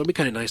 3, so it'd be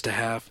kind of nice to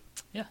have.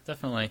 Yeah,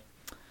 definitely.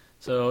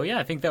 So, yeah,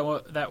 I think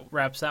that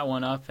wraps that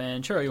one up.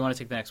 And Churro, you want to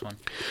take the next one?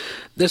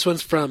 This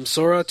one's from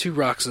Sora to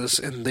Roxas,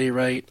 and they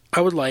write,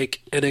 I would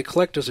like, in a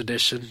collector's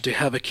edition, to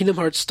have a Kingdom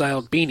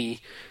Hearts-style beanie,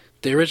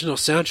 the original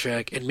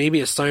soundtrack, and maybe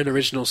a signed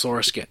original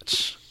Sora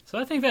sketch. So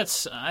I think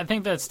that's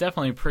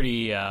definitely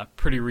pretty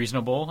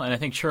reasonable, and I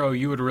think Churro,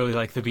 you would really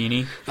like the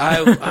beanie.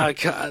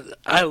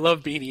 I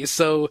love beanies,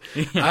 so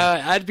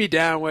I'd be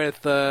down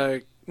with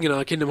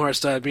Kingdom Hearts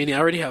style beanie. I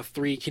already have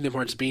 3 Kingdom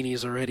Hearts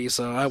beanies already,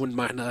 so I wouldn't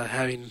mind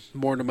having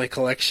more in my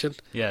collection.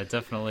 Yeah,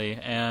 definitely,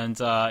 and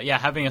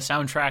having a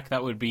soundtrack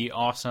that would be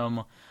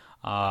awesome.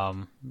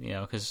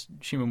 Because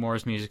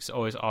Shimomura's music is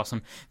always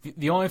awesome.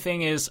 The only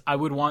thing is, I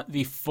would want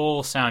the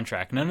full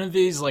soundtrack. None of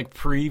these like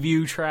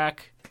preview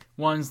track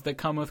ones that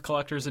come with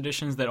collector's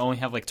editions that only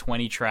have like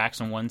 20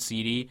 tracks on one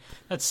CD.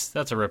 That's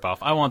a ripoff.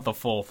 I want the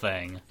full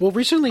thing. Well,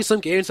 recently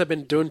some games have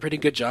been doing a pretty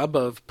good job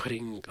of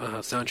putting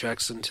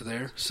soundtracks into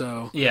there.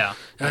 So yeah,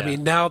 I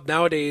mean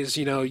nowadays,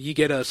 you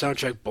get a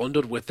soundtrack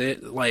bundled with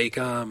it. Like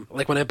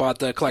when I bought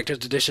the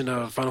collector's edition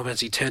of Final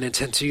Fantasy X and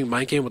X-2,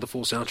 mine came with a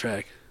full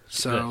soundtrack.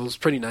 So It was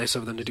pretty nice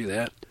of them to do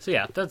that. So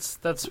yeah, that's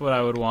what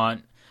I would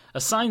want. A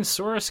signed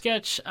Sora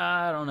sketch,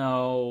 I don't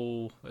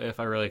know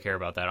if I really care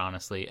about that,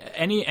 honestly.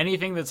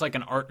 Anything that's like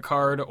an art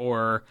card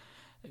or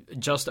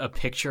just a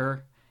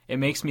picture, it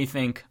makes me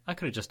think, I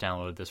could have just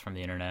downloaded this from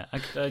the internet. I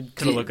could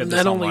have looked at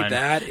this online. Not only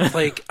that, it's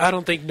like, I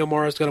don't think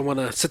Nomura's going to want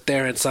to sit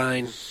there and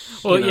sign.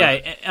 Well, yeah,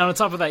 and on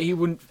top of that, he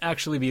wouldn't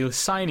actually be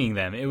signing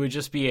them. It would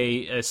just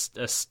be a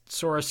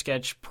Sora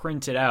sketch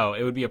printed out.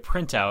 It would be a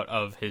printout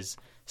of his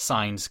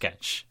signed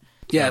sketch.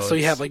 Yeah, so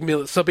you have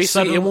so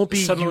basically it won't be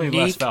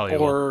unique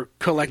or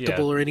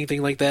collectible or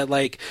anything like that.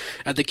 Like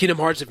at the Kingdom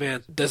Hearts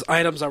event, there's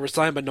items that were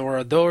signed by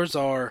Nomura. Those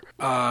are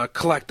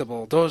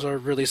collectible. Those are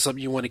really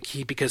something you want to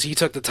keep because he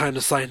took the time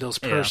to sign those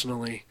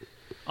personally.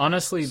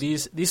 Honestly,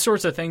 these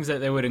sorts of things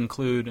that they would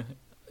include,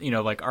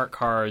 like art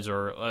cards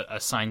or a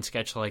signed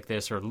sketch like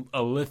this or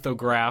a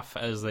lithograph,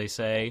 as they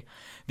say,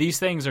 these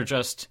things are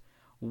just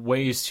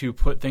ways to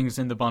put things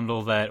in the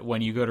bundle that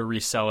when you go to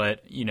resell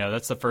it,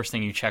 that's the first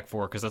thing you check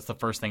for because that's the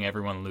first thing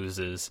everyone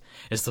loses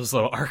is those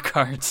little art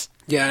cards.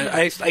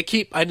 Yeah,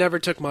 I never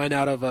took mine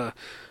out of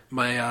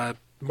my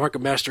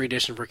Market Mastery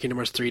Edition for Kingdom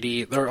Hearts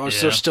 3D.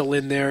 They're still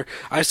in there.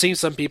 I've seen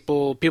some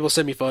people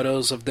send me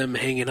photos of them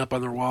hanging up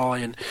on their wall,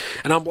 and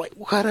I'm like,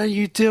 what are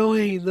you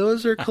doing?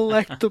 Those are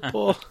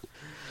collectible.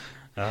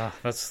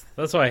 That's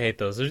why I hate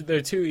those. They're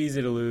too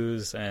easy to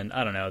lose, and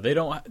I don't know.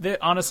 They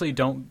honestly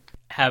don't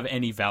have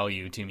any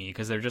value to me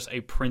because they're just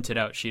a printed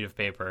out sheet of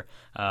paper.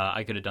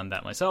 I could have done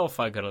that myself.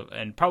 I could have,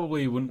 and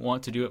probably wouldn't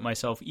want to do it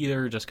myself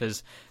either, just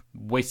because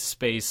waste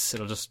space.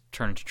 It'll just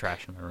turn into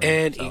trash in my room.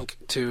 And ink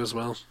too, as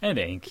well. And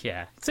ink,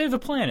 yeah. Save the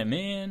planet,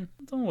 man.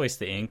 Don't waste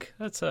the ink.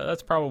 That's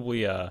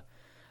probably I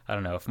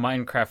don't know if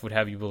Minecraft would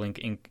have you believe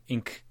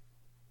ink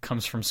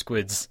comes from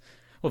squids.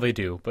 Well, they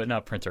do, but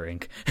not printer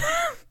ink.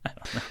 I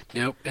don't know.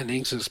 Yep, and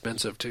ink's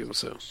expensive too,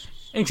 so.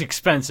 Ink's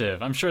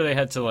expensive. I'm sure they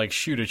had to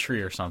shoot a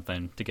tree or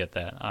something to get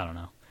that. I don't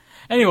know.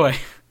 Anyway,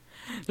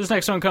 this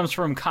next one comes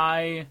from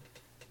Kai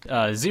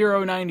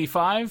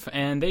 095,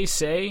 and they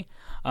say,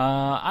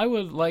 I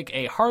would like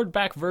a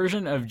hardback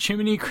version of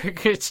Jiminy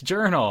Cricket's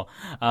journal.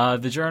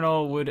 The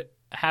journal would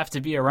have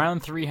to be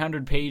around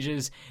 300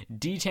 pages,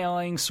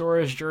 detailing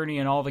Sora's journey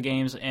in all the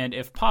games, and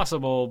if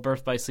possible,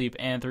 Birth by Sleep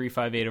and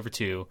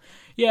 358/2.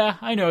 Yeah,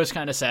 I know it's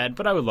kind of sad,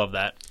 but I would love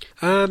that.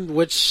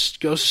 Which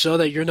goes to show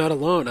that you're not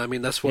alone. I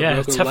mean, that's what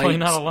Roguelite... it's definitely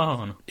not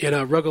alone.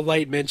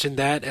 Roguelite mentioned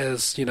that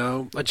as,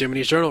 a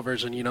Jiminy's Journal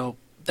version.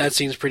 That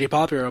seems pretty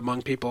popular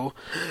among people.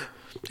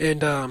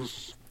 And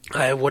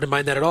I wouldn't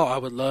mind that at all. I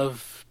would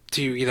love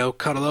to,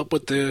 cuddle up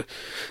with the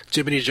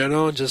Jiminy's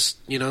Journal and just,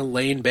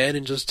 lay in bed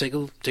and just take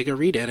a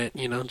read at it,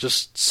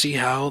 just see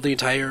how the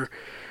entire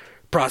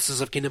process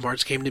of Kingdom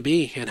Hearts came to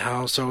be and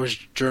how Sora's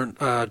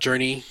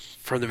journey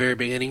from the very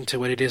beginning to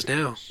what it is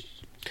now.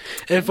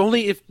 And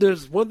if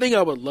there's one thing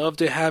I would love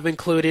to have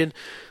included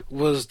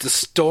was the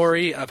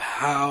story of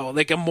how,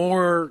 a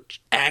more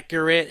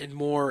accurate and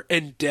more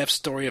in-depth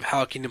story of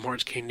how Kingdom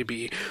Hearts came to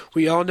be.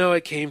 We all know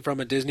it came from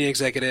a Disney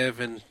executive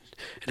and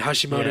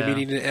Hashimoto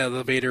meeting an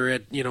elevator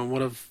at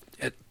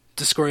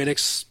the Square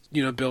Enix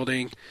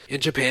building in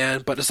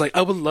Japan, but it's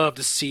I would love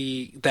to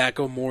see that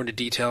go more into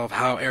detail of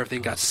how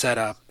everything got set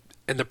up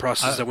and the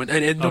process that went.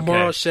 And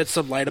Nomura shed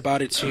some light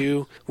about it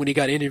too when he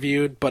got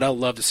interviewed, but I'd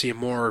love to see a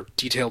more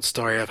detailed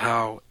story of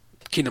how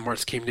Kingdom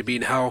Hearts came to be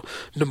and how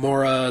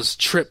Nomura's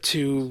trip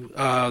to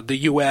the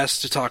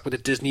U.S. to talk with the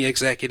Disney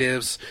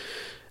executives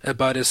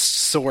about his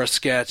Sora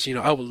sketch.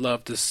 I would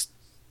love to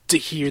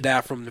hear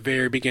that from the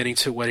very beginning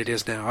to what it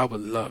is now. I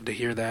would love to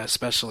hear that,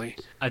 especially.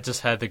 I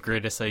just had the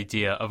greatest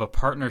idea of a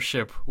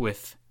partnership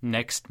with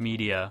Next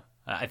Media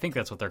I think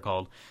that's what they're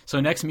called. So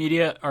Next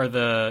Media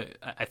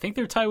I think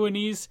they're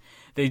Taiwanese.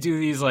 They do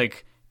these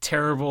like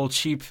terrible,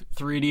 cheap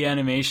 3D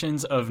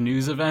animations of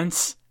news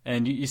events,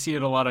 and you see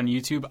it a lot on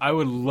YouTube. I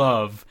would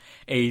love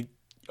a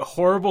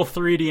horrible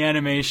 3D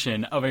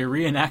animation of a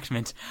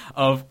reenactment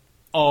of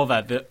all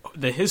that.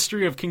 The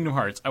history of Kingdom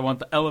Hearts. I want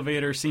the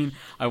elevator scene.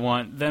 I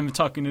want them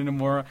talking to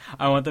Nomura.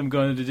 I want them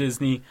going to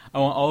Disney. I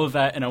want all of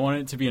that, and I want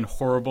it to be in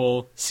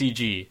horrible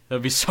CG. That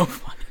would be so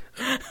fun.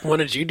 When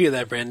did you do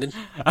that, Brandon?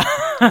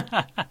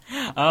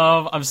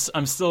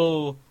 I'm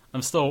still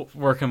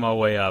working my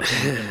way up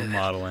in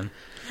modeling.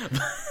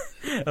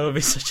 That would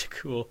be such a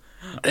cool.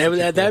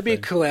 That'd be a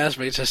cool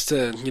aspect, just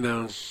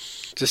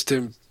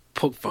to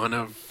poke fun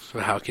of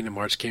how Kingdom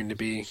Hearts came to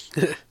be.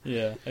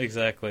 Yeah,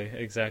 exactly.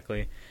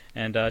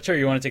 And sure,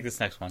 you want to take this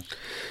next one?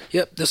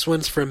 Yep, this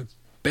one's from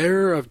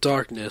Bearer of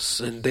Darkness,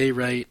 and they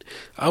write,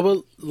 I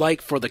would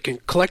like for the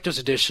collector's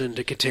edition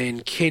to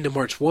contain Kingdom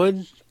Hearts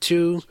 1,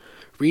 2,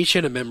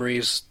 Rechain of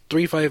Memories,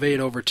 358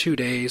 over 2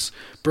 days,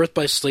 Birth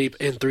by Sleep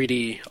in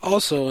 3D.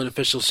 Also, an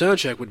official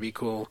soundtrack would be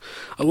cool.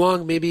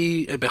 Along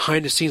maybe a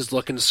behind-the-scenes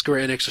look into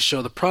Square Enix to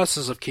show the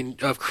process of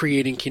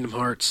creating Kingdom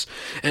Hearts,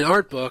 an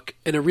art book,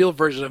 and a real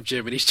version of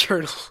Jiminy's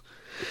Journal.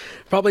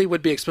 Probably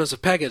would be an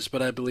expensive package,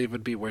 but I believe it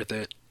would be worth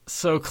it.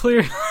 So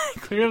clearly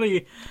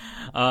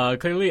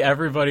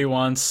everybody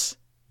wants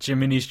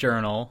Jiminy's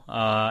Journal,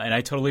 and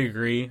I totally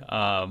agree.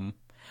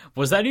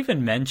 Was that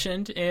even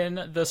mentioned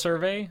in the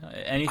survey?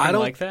 Anything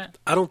like that?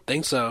 I don't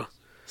think so.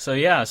 So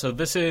yeah, so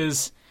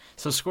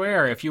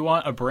Square, if you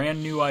want a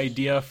brand new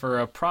idea for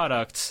a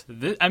product,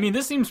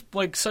 this seems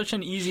like such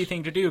an easy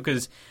thing to do,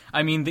 because,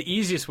 the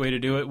easiest way to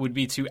do it would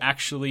be to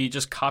actually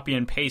just copy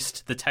and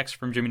paste the text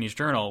from Jiminy's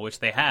Journal, which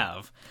they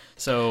have.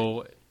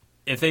 So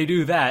if they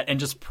do that and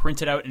just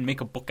print it out and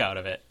make a book out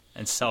of it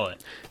and sell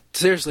it.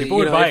 Seriously,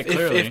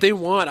 if they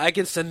want, I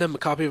can send them a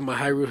copy of my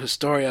Hyrule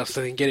Historia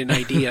so they can get an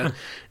idea,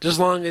 just as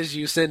long as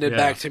you send it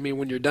back to me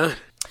when you're done.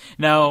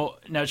 Now,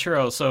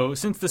 Churro, so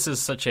since this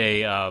is such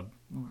a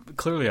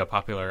clearly a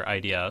popular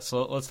idea,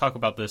 so let's talk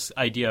about this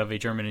idea of a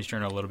Jiminy's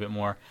Journal a little bit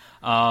more.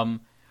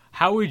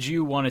 How would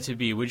you want it to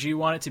be? Would you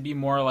want it to be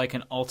more like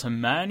an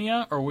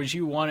Ultimania, or would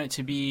you want it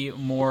to be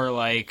more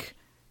like...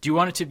 Do you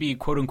want it to be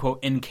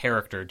quote-unquote in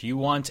character? Do you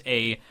want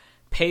a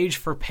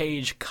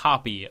page-for-page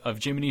copy of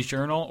Jiminy's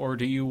Journal, or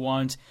do you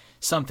want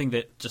something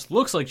that just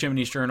looks like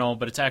Jiminy's Journal,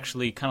 but it's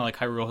actually kind of like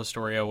Hyrule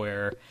Historia,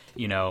 where,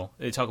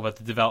 they talk about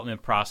the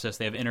development process,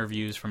 they have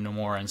interviews from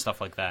Nomura and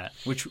stuff like that.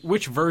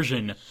 Which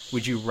version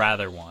would you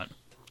rather want?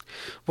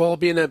 Well,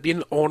 being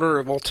an owner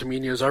of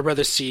Ultimanias, I'd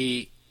rather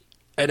see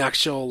an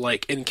actual,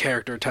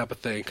 in-character type of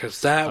thing,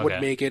 because that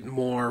would make it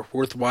more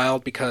worthwhile,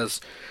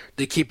 because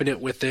they're keeping it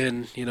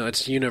within,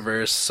 its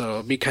universe, so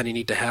it'd be kind of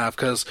neat to have,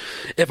 because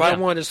if I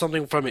wanted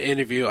something from an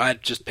interview,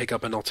 I'd just pick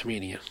up an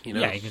Ultimania,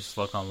 Yeah, you can just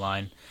look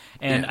online.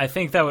 And I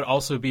think that would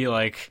also be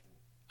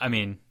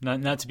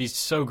not to be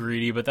so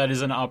greedy, but that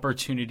is an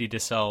opportunity to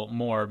sell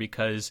more,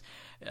 because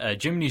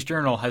Jiminy's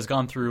Journal has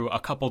gone through a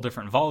couple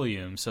different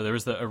volumes. So there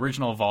was the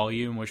original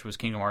volume, which was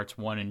Kingdom Hearts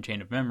 1 and Chain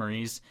of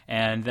Memories,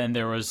 and then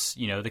there was,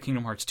 the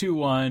Kingdom Hearts 2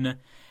 one,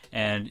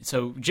 and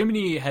so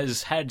Jiminy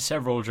has had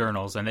several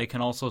journals, and they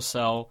can also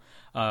sell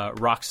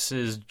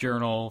Roxas's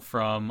journal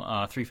from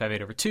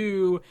 358 over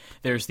 2.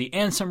 There's the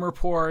Ansem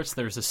reports.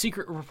 There's the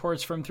secret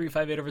reports from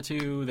 358 over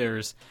 2.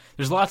 There's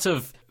lots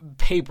of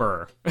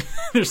paper.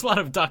 There's a lot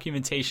of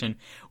documentation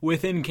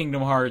within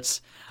Kingdom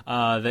Hearts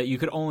that you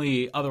could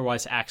only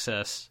otherwise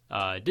access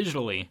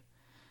digitally.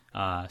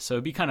 So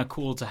it'd be kind of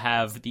cool to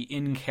have the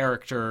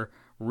in-character,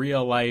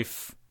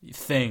 real-life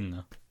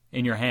thing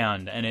in your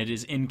hand, and it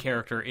is in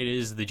character. It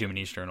is the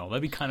Jiminy's Journal.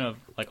 That'd be kind of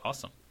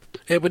awesome.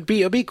 It'd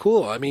be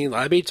cool. I'd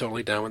be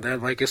totally down with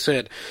that. Like I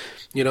said,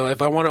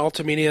 if I want an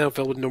Ultimania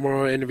filled with no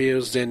more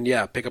interviews, then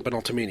pick up an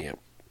Ultimania.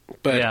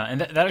 But yeah,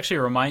 and that actually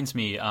reminds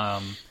me,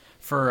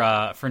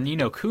 for Ni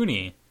no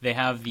Kuni, they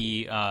have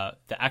the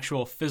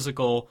actual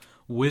physical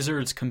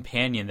Wizard's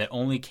Companion that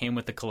only came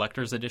with the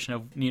collector's edition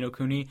of Ni no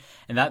Kuni,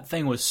 and that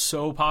thing was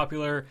so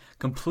popular,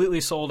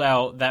 completely sold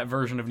out, that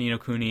version of Ni no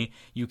Kuni.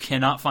 You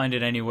cannot find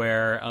it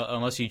anywhere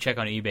unless you check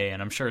on eBay, and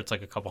I'm sure it's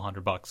like a couple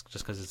 $100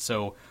 just because it's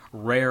so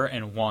rare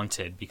and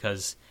wanted,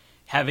 because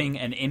having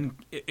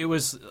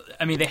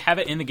they have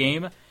it in the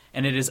game,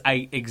 and it is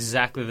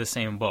exactly the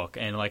same book,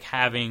 and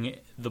having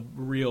the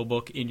real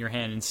book in your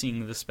hand and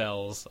seeing the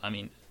spells,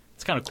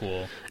 it's kind of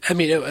cool.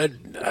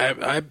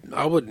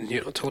 I would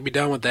totally be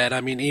down with that.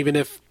 Even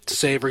if,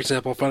 say, for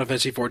example, Final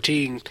Fantasy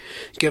XIV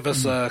give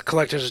us a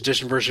collector's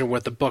edition version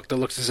with a book that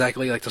looks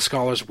exactly like the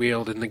Scholar's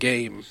Wield in the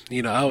game,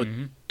 I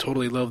would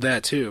totally love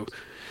that too.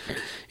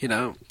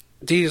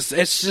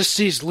 It's just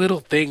these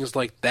little things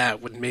like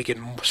that would make it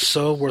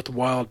so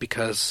worthwhile,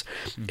 because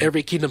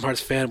every Kingdom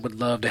Hearts fan would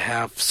love to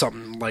have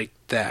something like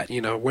that.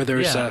 Whether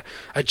it's a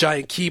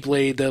giant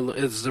keyblade that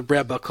is the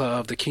replica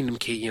of the Kingdom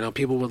Key,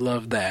 people would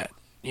love that.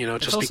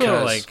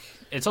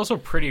 It's also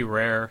pretty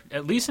rare,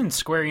 at least in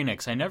Square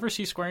Enix. I never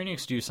see Square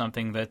Enix do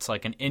something that's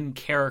like an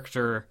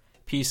in-character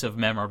piece of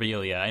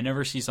memorabilia. I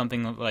never see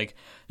something like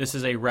this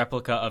is a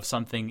replica of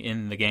something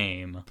in the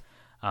game.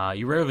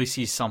 You rarely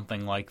see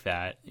something like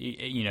that,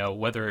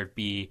 whether it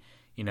be,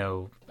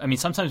 I mean,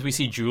 sometimes we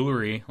see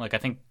jewelry. Like, I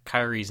think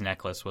Kyrie's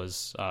necklace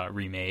was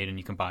remade, and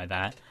you can buy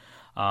that.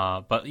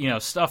 But,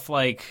 stuff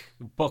like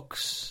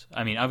books,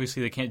 I mean,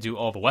 obviously they can't do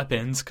all the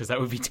weapons because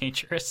that would be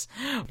dangerous.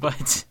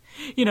 But,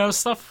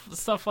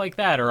 stuff like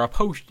that, or a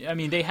potion. I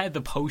mean, they had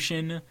the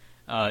potion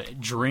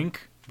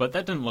drink, but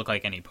that didn't look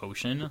like any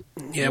potion.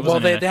 Yeah,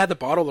 well, they had the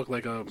bottle look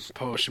like a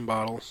potion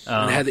bottle.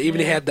 And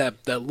it had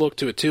that look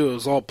to it, too. It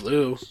was all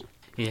blue.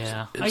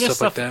 Yeah, I guess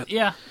stuff like that.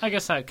 Yeah, I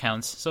guess that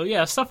counts. So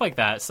yeah, stuff like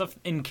that, stuff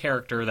in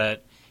character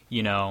that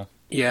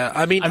Yeah,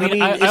 I mean,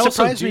 it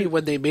surprised me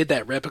when they made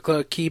that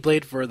replica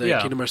Keyblade for the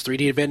Kingdom Hearts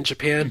 3D event in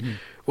Japan,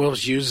 where it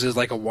was used as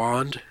like a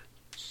wand.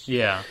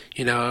 Yeah,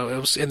 it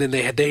was, and then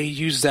they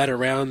used that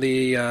around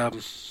the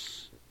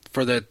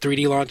for the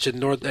 3D launch in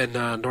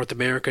North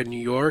America,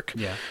 New York.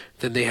 Yeah,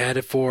 then they had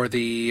it for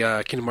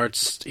the Kingdom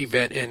Hearts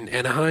event in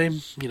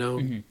Anaheim.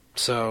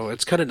 So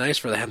it's kind of nice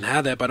for them to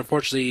have that, but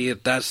unfortunately,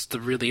 that's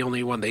the really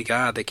only one they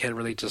got. They can't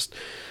really just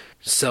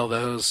sell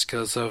those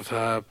because of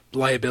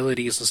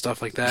liabilities and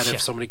stuff like that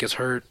if somebody gets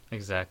hurt.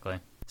 Exactly.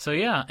 So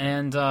yeah,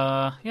 and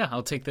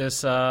I'll take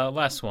this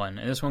last one.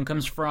 And this one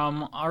comes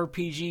from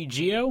RPG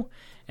Geo,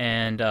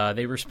 and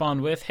they respond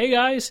with, "Hey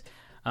guys,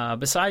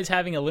 besides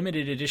having a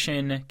limited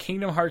edition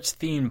Kingdom Hearts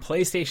themed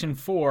PlayStation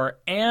 4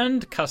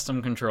 and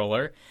custom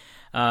controller,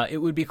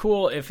 it would be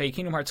cool if a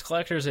Kingdom Hearts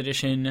Collector's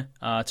Edition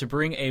to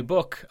bring a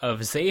book of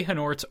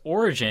Xehanort's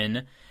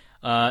origin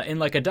in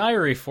like a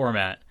diary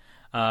format.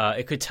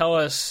 It could tell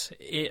us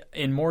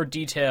in more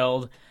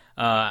detailed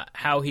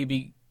how he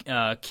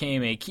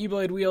became a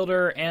Keyblade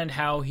wielder and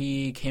how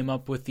he came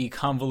up with the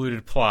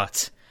convoluted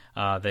plot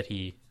that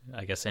he,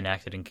 I guess,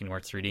 enacted in Kingdom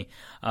Hearts 3D.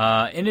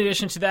 In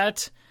addition to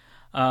that,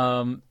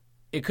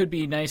 it could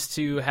be nice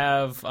to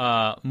have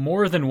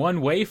more than one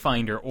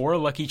Wayfinder or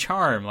Lucky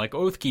Charm, like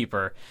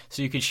Oathkeeper,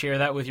 so you could share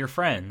that with your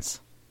friends."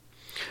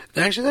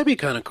 Actually, that'd be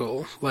kind of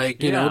cool.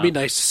 Like, it'd be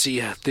nice to see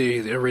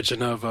the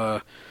origin of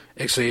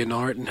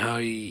Xehanort and how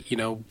he,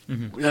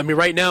 I mean,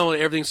 right now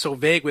everything's so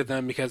vague with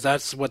them because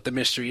that's what the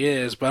mystery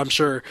is. But I'm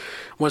sure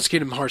once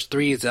Kingdom Hearts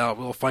 3 is out,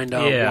 we'll find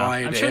out why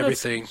and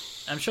everything.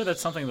 I'm sure that's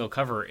something they'll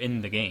cover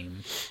in the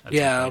game.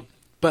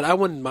 But I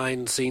wouldn't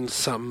mind seeing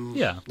something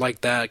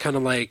like that, kind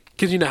of like,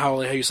 because you know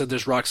how you said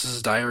there's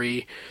Roxas'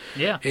 diary.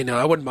 Yeah.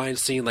 I wouldn't mind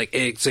seeing like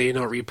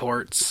Xehanort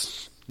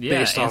reports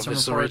based off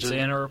his origin.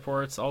 Xehanort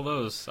reports, all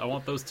those. I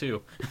want those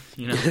too.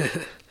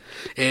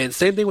 And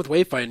same thing with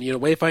Wayfinder.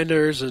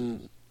 Wayfinders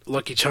and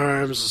Lucky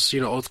Charms,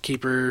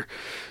 Oathkeeper.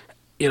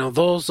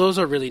 Those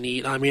are really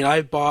neat. I mean,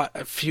 I bought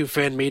a few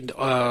fan-made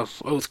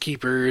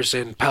Oathkeepers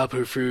and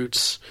Palpu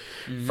fruits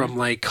from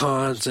like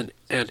cons and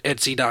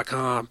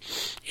Etsy.com,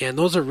 and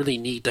those are really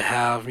neat to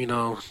have.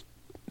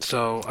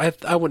 So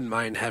I wouldn't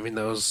mind having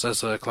those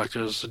as a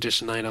collector's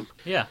edition item.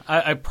 Yeah,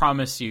 I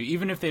promise you,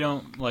 even if they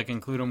don't like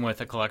include them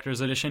with a collector's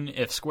edition,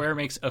 if Square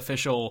makes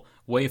official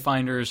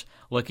Wayfinders,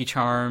 Lucky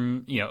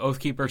Charm,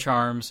 Oathkeeper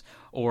charms,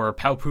 or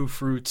Palpu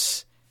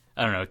fruits,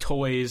 I don't know,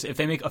 toys, if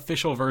they make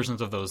official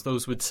versions of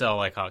those would sell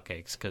like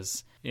hotcakes.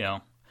 Because I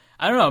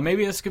don't know,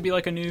 maybe this could be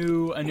like a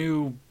new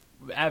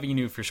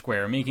avenue for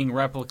Square, making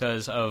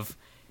replicas of.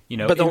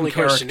 But the only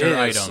question is,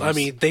 items. I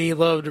mean, they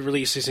love to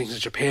release these things in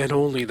Japan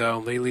only, though.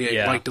 They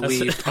like to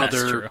leave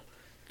other,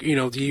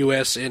 the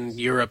U.S. and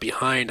Europe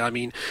behind. I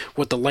mean,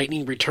 with the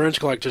Lightning Returns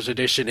Collector's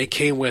Edition, it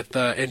came with,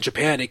 in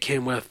Japan, it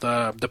came with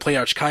the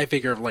Play-Arch Kai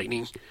figure of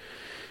Lightning,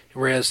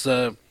 whereas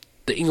the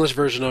English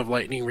version of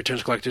Lightning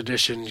Returns Collector's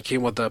Edition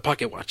came with the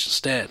Pocket Watch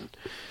instead.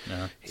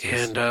 Yeah,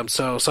 and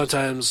so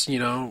sometimes,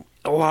 a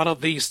lot of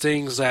these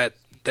things that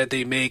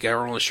they make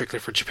are only strictly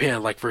for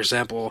Japan. Like, for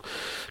example,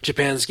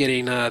 Japan's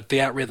getting the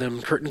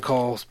Outrhythm Curtain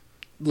Call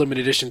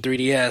limited edition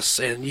 3DS,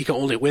 and you can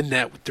only win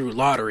that through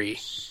lottery,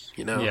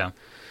 Yeah.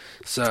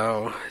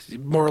 So,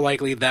 more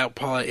likely that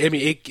probably... I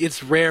mean,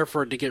 it's rare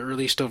for it to get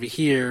released over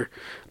here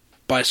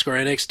by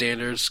Square Enix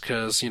standards,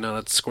 because,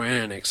 that's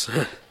Square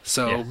Enix.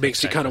 So, it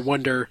makes you kind of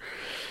wonder,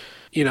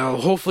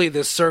 hopefully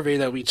this survey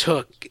that we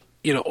took,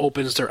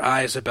 opens their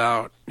eyes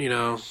about,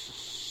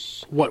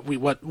 what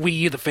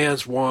we the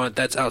fans want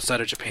that's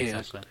outside of Japan.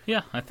 Exactly.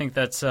 Yeah, I think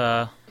that's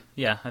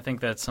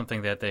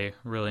something that they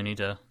really need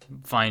to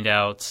find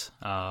out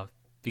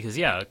because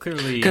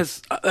clearly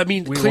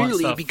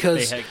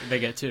they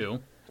get too.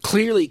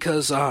 Clearly,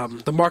 because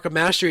the Mark of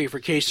Mastery for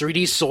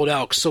KH3D sold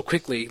out so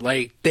quickly.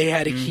 Like, they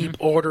had to keep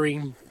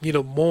ordering,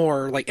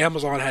 more. Like,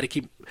 Amazon had to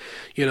keep,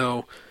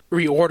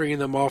 reordering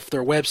them off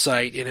their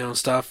website, and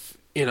stuff,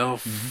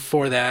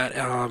 for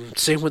that.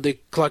 Same with the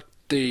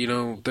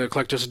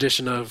collector's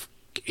edition of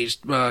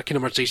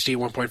Kingdom Hearts HD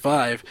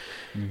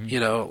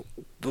 1.5,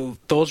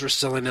 those were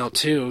selling out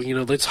too.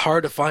 It's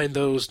hard to find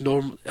those.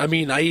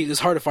 It's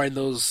hard to find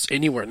those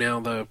anywhere now.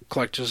 The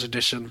collector's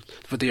edition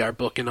with the art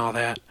book and all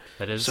that.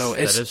 That is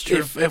true.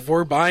 If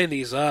we're buying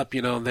these up,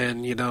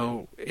 then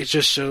it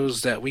just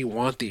shows that we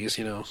want these.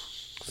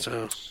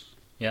 So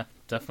yeah,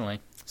 definitely.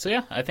 So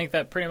yeah, I think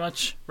that pretty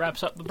much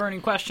wraps up the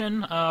burning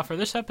question for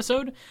this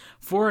episode.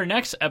 For our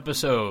next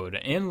episode,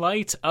 in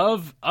light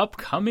of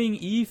upcoming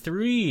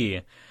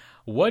E3,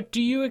 what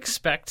do you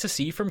expect to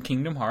see from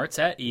Kingdom Hearts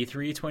at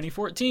E3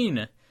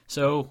 2014?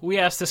 So we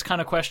ask this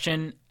kind of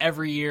question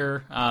every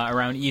year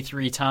around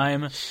E3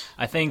 time.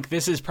 I think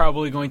this is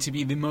probably going to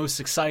be the most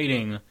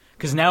exciting,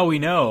 because now we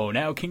know.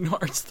 Now Kingdom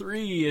Hearts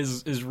 3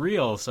 is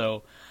real,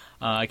 so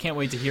I can't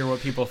wait to hear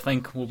what people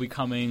think will be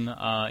coming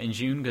in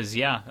June,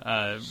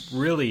 because,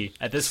 really,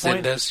 at this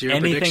point,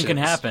 anything can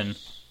happen.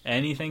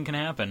 Anything can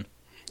happen.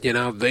 You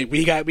know,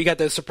 we got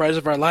the surprise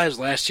of our lives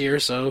last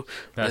year, so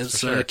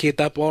let's keep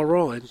that ball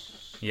rolling.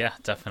 Yeah,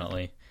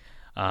 definitely.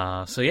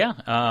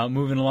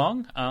 Moving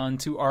along on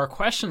to our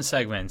question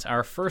segment.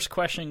 Our first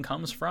question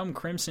comes from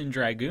Crimson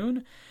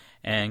Dragoon,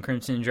 and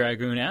Crimson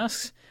Dragoon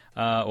asks,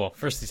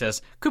 first he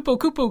says, "Kupo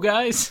Kupo,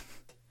 guys!"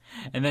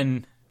 And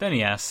then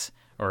he asks,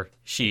 or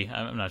she,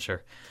 I'm not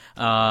sure,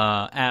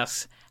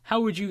 asks, how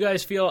would you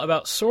guys feel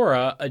about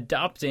Sora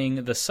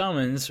adopting the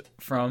summons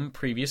from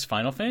previous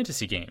Final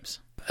Fantasy games?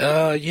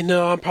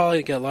 I'm probably going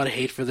to get a lot of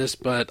hate for this,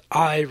 but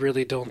I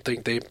really don't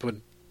think they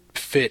would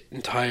fit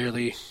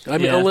entirely. I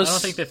mean, unless, I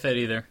don't think they fit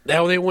either.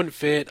 No, they wouldn't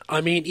fit.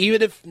 I mean,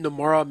 even if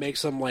Nomura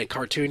makes them like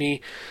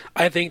cartoony,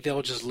 I think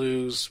they'll just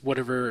lose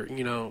whatever,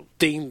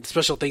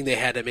 special thing they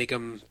had to make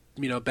them,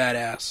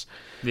 badass.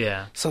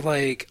 Yeah. So,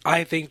 like,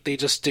 I think they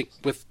just stick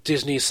with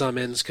Disney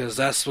summons, because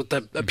that's what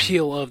the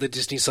appeal of the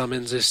Disney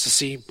summons is, to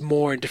see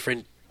more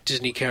different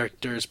Disney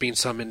characters being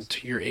summoned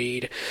to your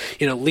aid.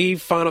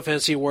 Leave Final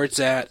Fantasy where it's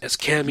at as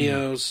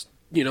cameos.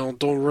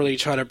 Don't really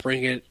try to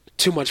bring it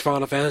too much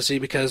Final Fantasy,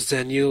 because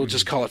then you'll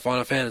just call it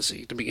Final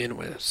Fantasy to begin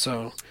with.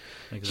 So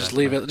just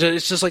leave it.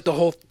 It's just like the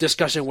whole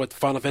discussion with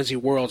Final Fantasy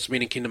Worlds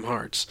meaning Kingdom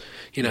Hearts.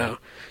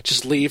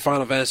 Just leave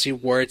Final Fantasy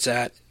where it's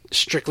at.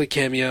 Strictly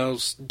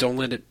cameos. Don't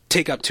let it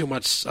take up too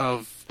much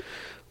of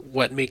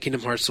what made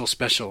Kingdom Hearts so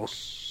special.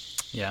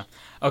 Yeah.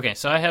 Okay,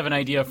 so I have an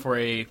idea for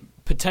a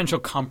potential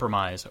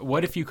compromise.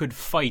 What if you could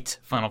fight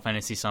Final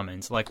Fantasy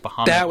summons like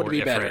Bahamut? That would or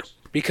be Ifrit? better.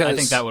 Because I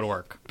think that would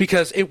work.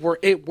 Because it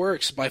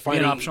works by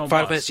finding Final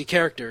Fantasy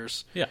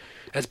characters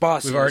as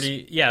bosses. We've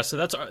already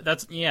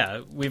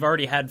we've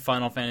already had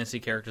Final Fantasy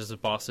characters as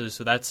bosses,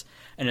 so that's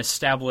an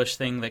established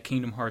thing that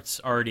Kingdom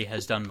Hearts already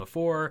has done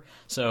before.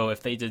 So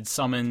if they did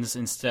summons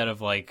instead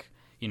of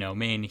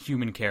main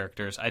human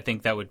characters, I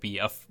think that would be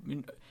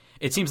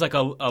it seems like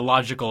a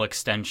logical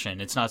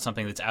extension. It's not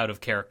something that's out of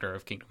character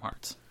of Kingdom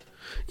Hearts.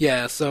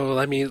 Yeah, so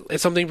I mean,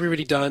 it's something we've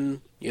already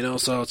done,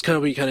 so it's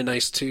kind of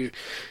nice to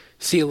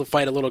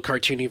fight a little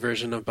cartoony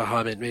version of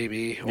Bahamut,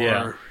 maybe,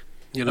 or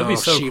it'd be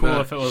so Shiva. cool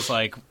if it was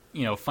like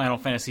Final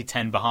Fantasy X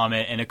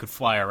Bahamut, and it could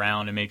fly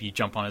around and maybe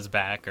jump on his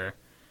back, or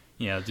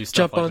do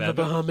stuff jump like on that.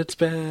 the Bahamut's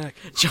back.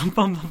 Jump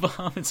on the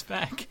Bahamut's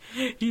back.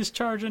 He's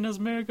charging his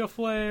Mega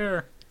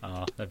Flare.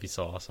 Oh, that'd be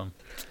so awesome.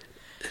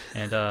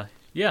 And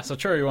so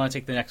Troy, you want to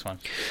take the next one?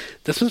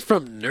 This one's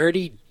from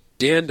Nerdy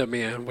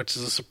Dandaman, which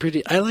is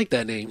I like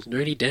that name,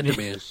 Nerdy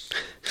Dandaman.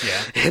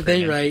 Yeah. And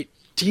they write,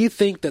 do you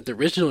think that the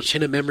original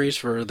Chain of Memories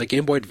for the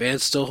Game Boy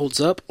Advance still holds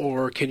up,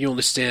 or can you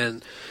only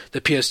stand the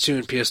PS2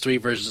 and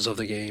PS3 versions of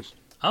the game?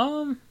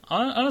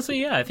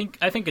 Honestly, yeah, I think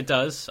it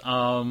does.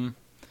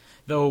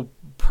 Though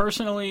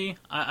personally,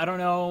 I don't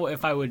know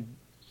if I would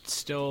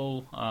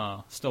still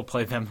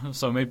play them.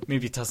 So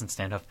maybe it doesn't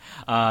stand up.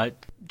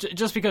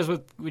 Just because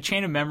with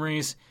Chain of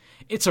Memories,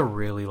 it's a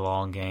really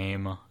long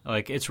game.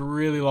 Like, it's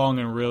really long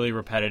and really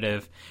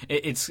repetitive.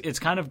 It's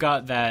kind of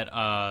got that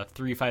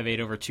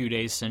 358 over 2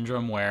 days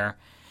syndrome, where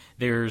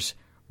there's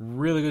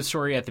really good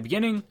story at the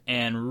beginning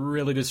and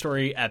really good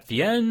story at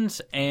the end,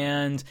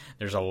 and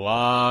there's a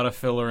lot of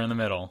filler in the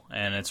middle,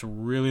 and it's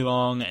really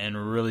long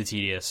and really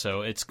tedious.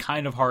 So it's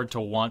kind of hard to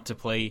want to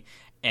play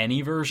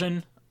any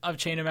version of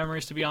Chain of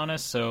Memories, to be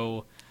honest.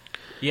 So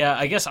yeah,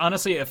 I guess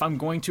honestly, if I'm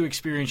going to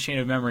experience Chain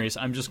of Memories,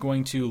 I'm just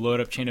going to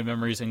load up Chain of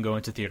Memories and go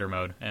into theater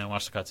mode and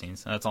watch the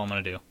cutscenes. That's all I'm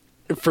going to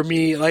do. For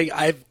me,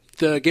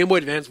 the Game Boy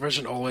Advance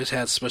version always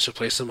had a special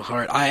place in my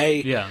heart.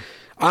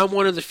 I'm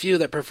one of the few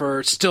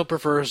that still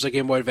prefers the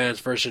Game Boy Advance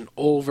version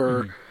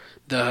over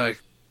the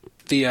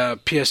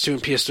PS2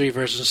 and PS3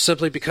 versions,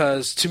 simply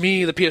because to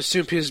me the PS2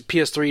 and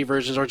PS3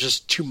 versions are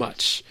just too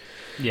much.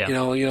 Yeah.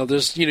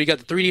 There's you got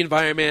the 3D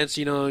environments,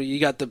 you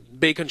got the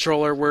big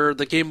controller, where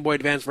the Game Boy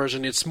Advance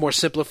version, it's more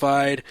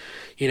simplified.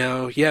 You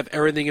have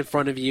everything in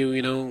front of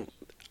you,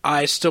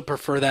 I still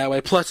prefer that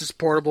way. Plus it's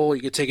portable,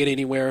 you can take it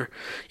anywhere.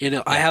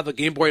 I have a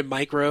Game Boy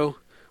Micro,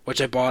 which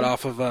I bought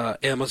off of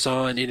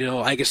Amazon, and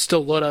I can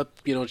still load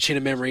up, Chain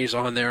of Memories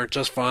on there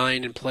just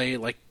fine and play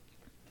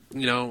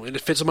and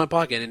it fits in my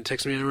pocket and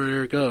takes me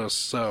everywhere it goes.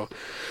 So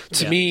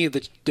to me,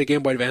 the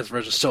Game Boy Advance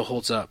version still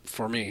holds up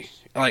for me.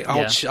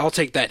 I'll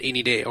take that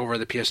any day over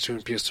the PS2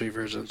 and PS3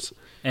 versions.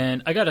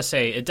 And I gotta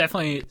say, it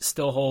definitely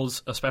still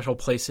holds a special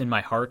place in my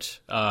heart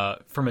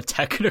from a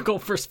technical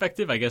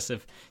perspective. I guess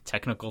if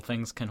technical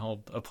things can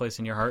hold a place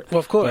in your heart. Well,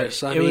 of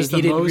course. You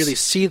didn't really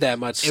see that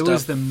much stuff. It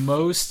was the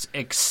most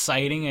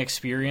exciting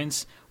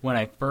experience when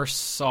I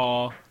first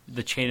saw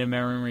the Chain of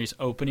Memories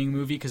opening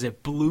movie because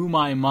it blew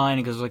my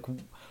mind because like,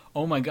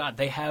 oh my god,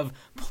 they have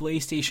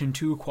PlayStation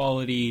 2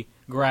 quality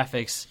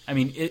graphics. I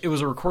mean, it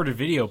was a recorded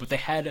video, but they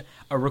had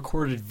a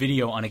recorded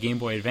video on a Game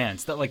Boy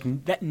Advance.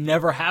 That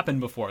never happened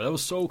before. That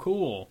was so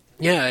cool.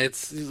 Yeah,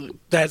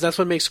 that's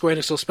what makes Square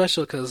Enix so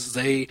special because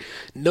they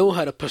know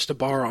how to push the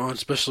bar on,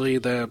 especially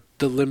the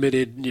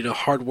limited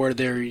hardware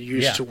they're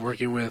used to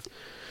working with.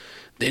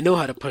 They know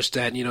how to push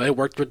that. It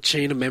worked with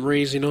Chain of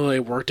Memories.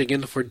 It worked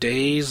again for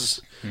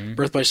Days,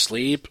 Birth by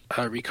Sleep,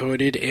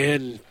 Recoded,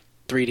 and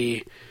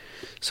 3D.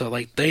 So,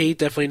 they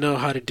definitely know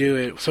how to do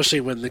it,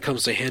 especially when it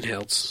comes to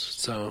handhelds.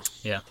 So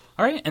yeah.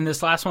 All right, and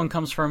this last one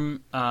comes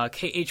from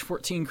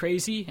KH14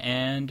 Crazy,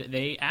 and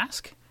they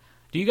ask,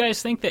 do you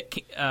guys think that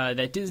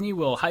that Disney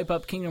will hype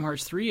up Kingdom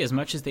Hearts 3 as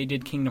much as they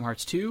did Kingdom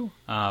Hearts 2?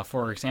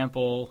 For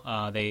example,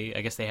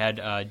 I guess they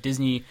had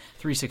Disney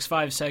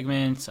 365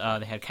 segments,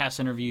 they had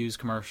cast interviews,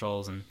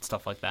 commercials, and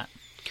stuff like that.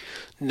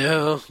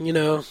 No,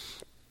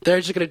 they're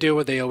just going to do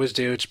what they always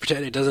do, just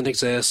pretend it doesn't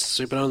exist,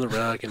 sweep it on the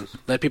rug, and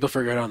let people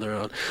figure it out on their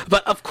own.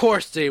 But of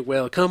course they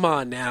will. Come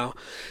on now.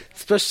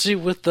 Especially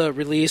with the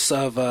release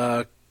of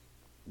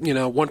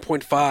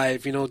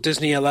 1.5,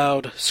 Disney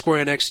allowed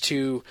Square Enix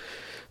to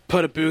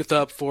put a booth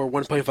up for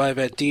 1.5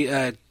 at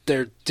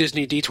their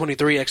Disney D23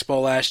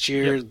 Expo last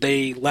year. Yep.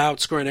 They allowed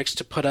Square Enix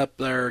to put up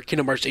their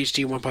Kingdom Hearts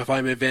HD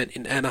 1.5 event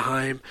in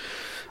Anaheim.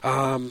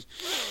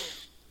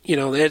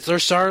 They're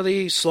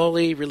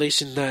slowly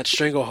releasing that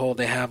stranglehold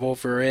they have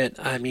over it.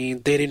 I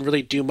mean, they didn't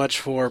really do much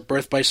for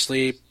Birth by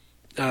Sleep.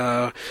 They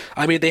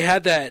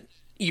had that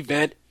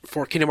event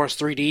for Kingdom Hearts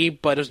 3D,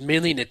 but it was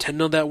mainly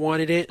Nintendo that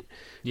wanted it,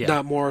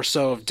 not more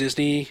so of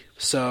Disney.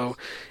 So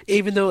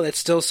even though that's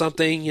still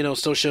something,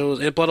 still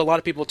shows, but a lot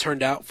of people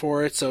turned out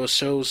for it, so it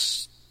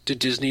shows to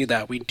Disney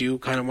that we do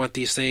kind of want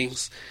these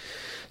things.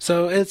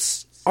 So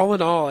it's, all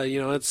in all, they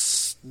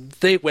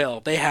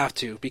have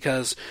to,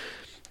 because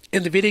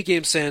in the video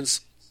game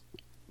sense,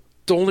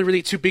 the only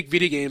really two big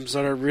video games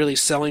that are really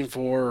selling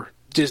for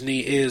Disney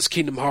is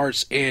Kingdom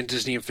Hearts and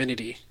Disney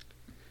Infinity.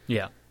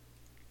 Yeah.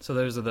 So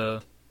those are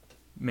the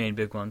main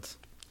big ones.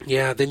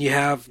 Yeah, then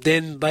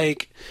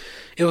it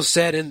was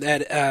said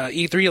at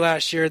E3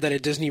 last year that a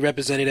Disney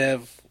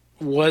representative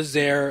was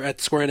there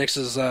at Square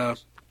Enix's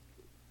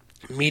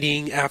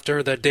meeting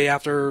the day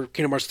after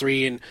Kingdom Hearts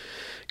 3 and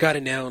got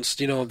announced.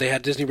 They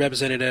had Disney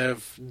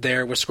representative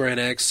there with Square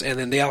Enix, and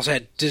then they also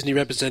had Disney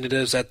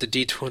representatives at the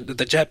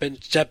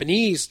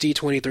Japanese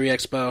D23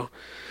 Expo.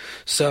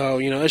 So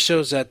it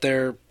shows that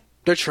they're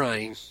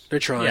trying. They're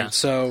trying. Yeah.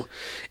 So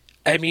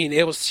I mean,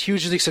 it was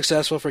hugely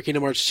successful for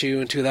Kingdom Hearts 2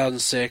 in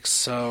 2006.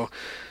 So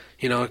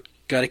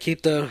got to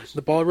keep the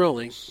ball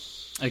rolling.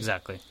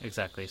 Exactly.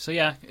 So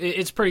yeah,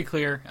 it's pretty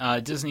clear.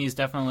 Disney is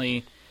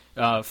definitely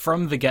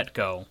from the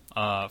get-go,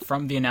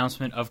 from the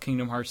announcement of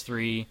Kingdom Hearts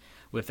 3.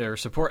 With their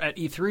support at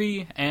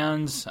E3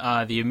 and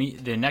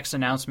the next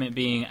announcement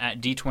being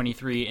at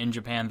D23 in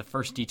Japan, the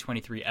first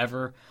D23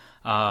 ever.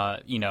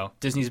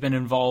 Disney's been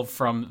involved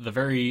from the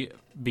very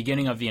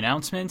beginning of the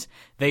announcement.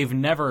 They've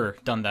never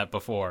done that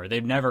before.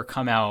 They've never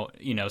come out,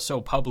 so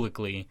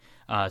publicly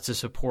to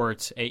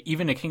support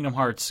even a Kingdom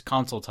Hearts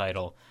console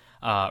title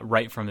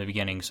right from the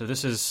beginning. So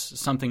this is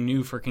something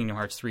new for Kingdom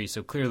Hearts 3.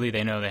 So clearly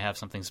they know they have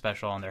something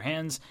special on their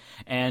hands,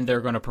 and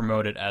they're going to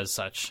promote it as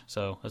such.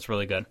 So that's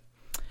really good.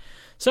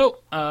 So,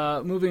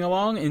 moving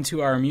along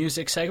into our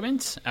music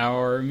segment.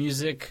 Our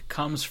music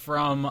comes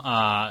from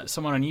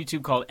someone on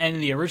YouTube called N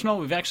the Original.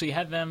 We've actually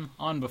had them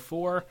on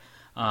before.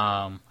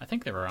 I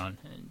think they were on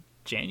in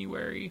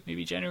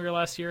maybe January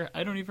last year.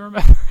 I don't even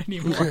remember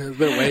anymore. It's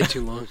been way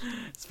too long.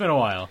 It's been a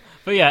while.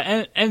 But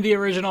yeah, N the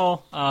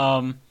Original,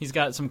 he's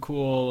got some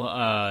cool,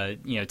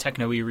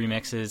 techno-y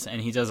remixes,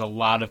 and he does a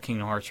lot of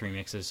Kingdom Hearts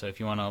remixes. So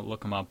if you want to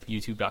look him up,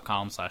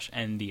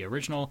 youtube.com/N the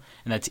Original,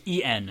 and that's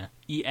ENTH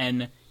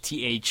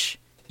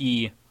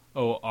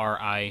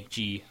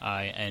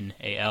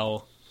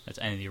EORIGINAL. That's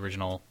N the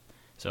Original.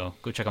 So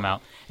go check them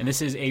out. And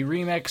this is a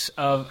remix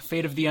of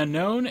Fate of the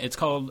Unknown. It's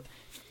called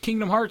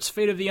Kingdom Hearts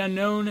Fate of the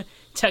Unknown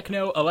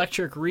Techno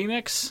Electric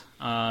Remix.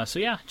 So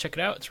yeah, check it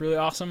out. It's really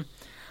awesome.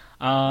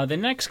 The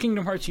next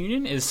Kingdom Hearts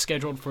Union is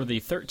scheduled for the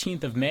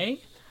 13th of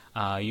May.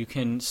 You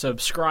can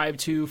subscribe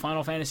to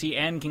Final Fantasy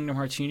and Kingdom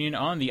Hearts Union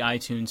on the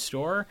iTunes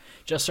Store.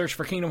 Just search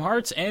for Kingdom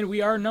Hearts, and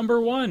we are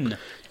number 1.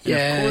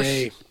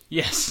 Yay! Of course,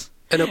 yes.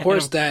 And of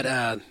course,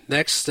 that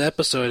next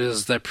episode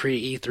is the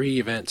pre-E3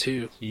 event,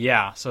 too.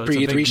 Yeah, so it's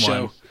a big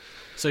show. One.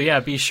 So yeah,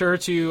 be sure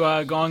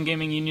to go on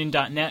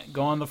GamingUnion.net,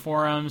 go on the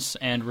forums,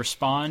 and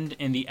respond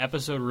in the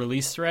episode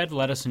release thread.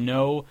 Let us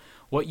know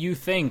what you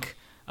think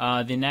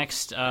the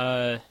next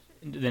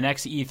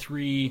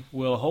E3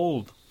 will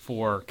hold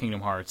for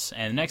Kingdom Hearts.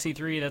 And the next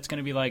E3, that's going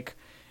to be like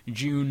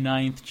June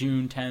 9th,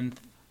 June 10th,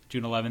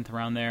 June 11th,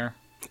 around there.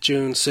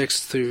 June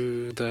 6th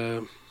through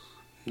the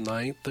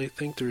 9th, I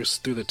think, through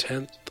the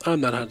 10th.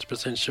 I'm not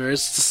 100% sure.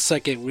 It's the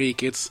second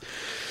week. It's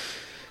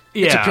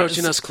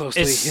approaching us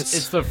closely.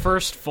 It's the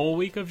first full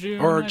week of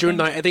June? Or June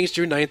 9th. I think it's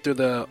June 9th through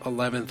the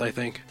 11th, I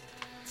think.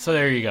 So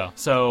there you go.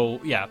 So,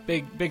 yeah,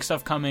 big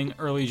stuff coming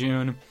early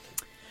June.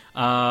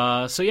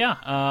 So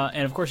yeah,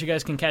 and of course you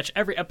guys can catch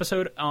every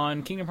episode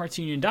on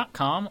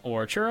KingdomHeartsUnion.com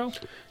or Churro.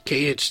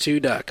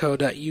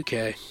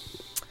 KH2.co.uk.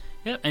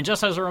 Yep, and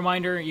just as a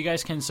reminder, you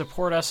guys can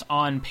support us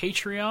on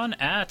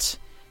Patreon at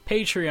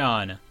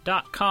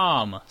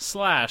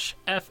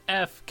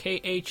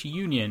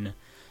patreon.com/FFKHUnion.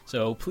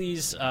 So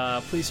please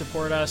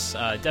support us.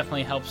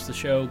 Definitely helps the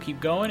show keep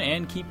going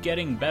and keep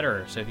getting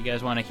better. So if you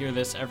guys want to hear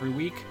this every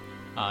week,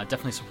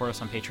 definitely support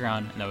us on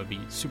Patreon, and that would be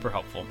super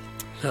helpful.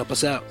 Help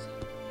us out.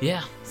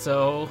 Yeah,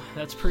 so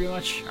that's pretty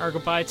much our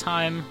goodbye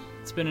time.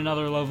 It's been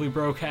another lovely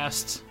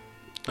broadcast.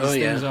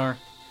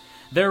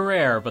 They're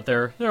rare, but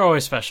they're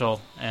always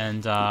special.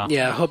 And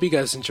yeah, I hope you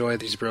guys enjoy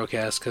these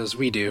broadcasts, because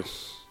we do.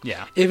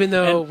 Yeah. Even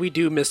though we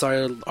do miss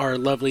our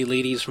lovely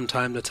ladies from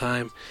time to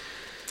time,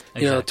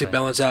 you know, to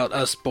balance out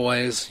us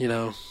boys, you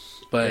know.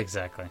 But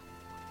exactly.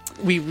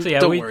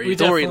 Don't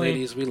worry,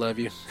 ladies, we love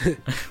you.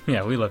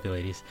 Yeah, we love you,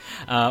 ladies.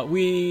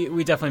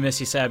 We definitely miss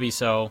you, Sabby.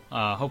 So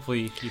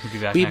hopefully you can be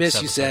back. We next miss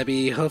episode. you,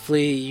 Sabby.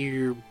 Hopefully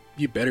you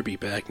better be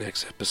back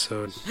next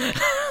episode.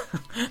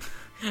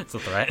 That's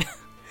not right.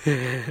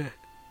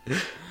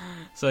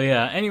 So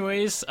yeah.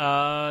 Anyways,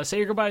 say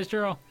your goodbyes,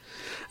 Jero.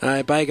 All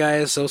right, bye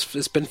guys. So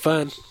it's been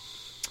fun.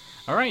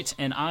 All right,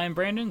 and I'm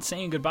Brandon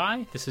saying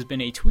goodbye. This has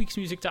been a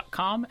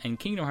TweaksMusic.com and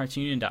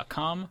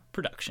KingdomHeartsUnion.com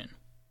production.